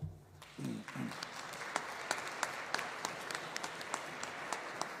school.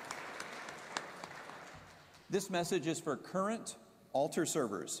 This message is for current altar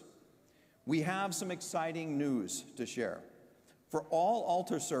servers. We have some exciting news to share. For all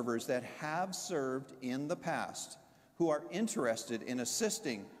altar servers that have served in the past, who are interested in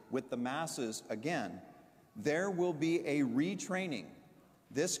assisting with the Masses again, there will be a retraining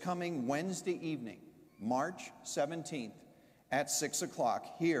this coming Wednesday evening, March 17th, at 6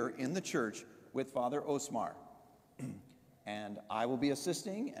 o'clock here in the church with Father Osmar. And I will be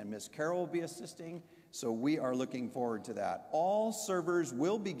assisting, and Miss Carol will be assisting, so we are looking forward to that. All servers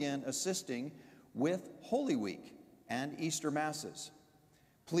will begin assisting with Holy Week and Easter Masses.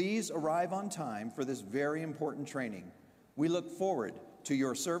 Please arrive on time for this very important training. We look forward to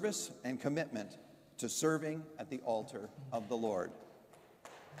your service and commitment to serving at the altar of the Lord.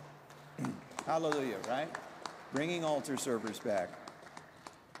 Hallelujah, right? Bringing altar servers back.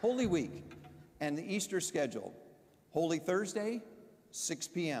 Holy Week and the Easter schedule. Holy Thursday, 6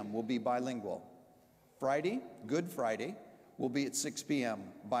 p.m. will be bilingual. Friday, Good Friday, will be at 6 p.m.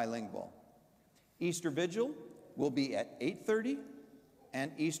 bilingual. Easter Vigil will be at 8:30,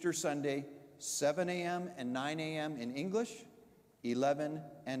 and Easter Sunday, 7 a.m. and 9 a.m. in English, 11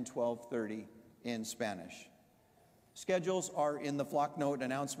 and 12:30 in Spanish. Schedules are in the flock note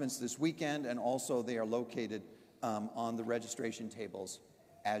announcements this weekend, and also they are located on the registration tables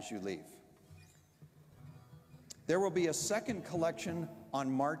as you leave. There will be a second collection on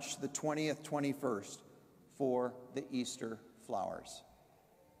March the 20th, 21st for the Easter flowers.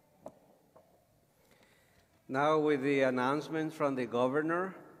 Now, with the announcement from the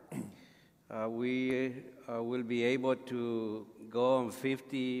governor, we will be able to go on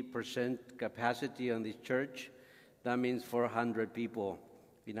 50% capacity on this church. That means 400 people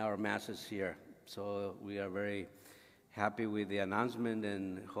in our masses here. So we are very happy with the announcement,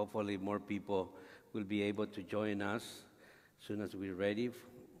 and hopefully more people will be able to join us as soon as we're ready.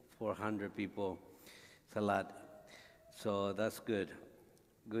 400 people, it's a lot. So that's good.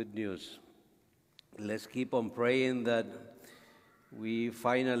 Good news. Let's keep on praying that we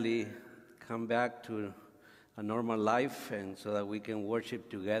finally come back to a normal life, and so that we can worship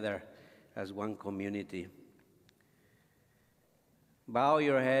together as one community. Bow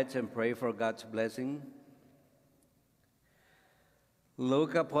your heads and pray for God's blessing.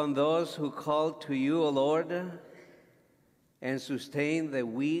 Look upon those who call to you, O Lord, and sustain the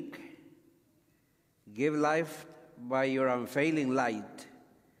weak. Give life by your unfailing light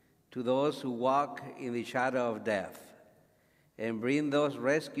to those who walk in the shadow of death, and bring those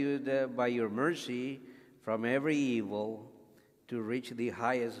rescued by your mercy from every evil to reach the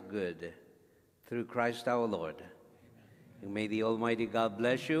highest good, through Christ our Lord. And may the Almighty God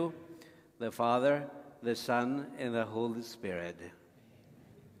bless you, the Father, the Son, and the Holy Spirit.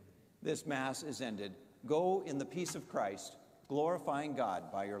 This Mass is ended. Go in the peace of Christ, glorifying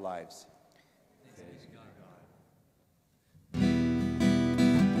God by your lives.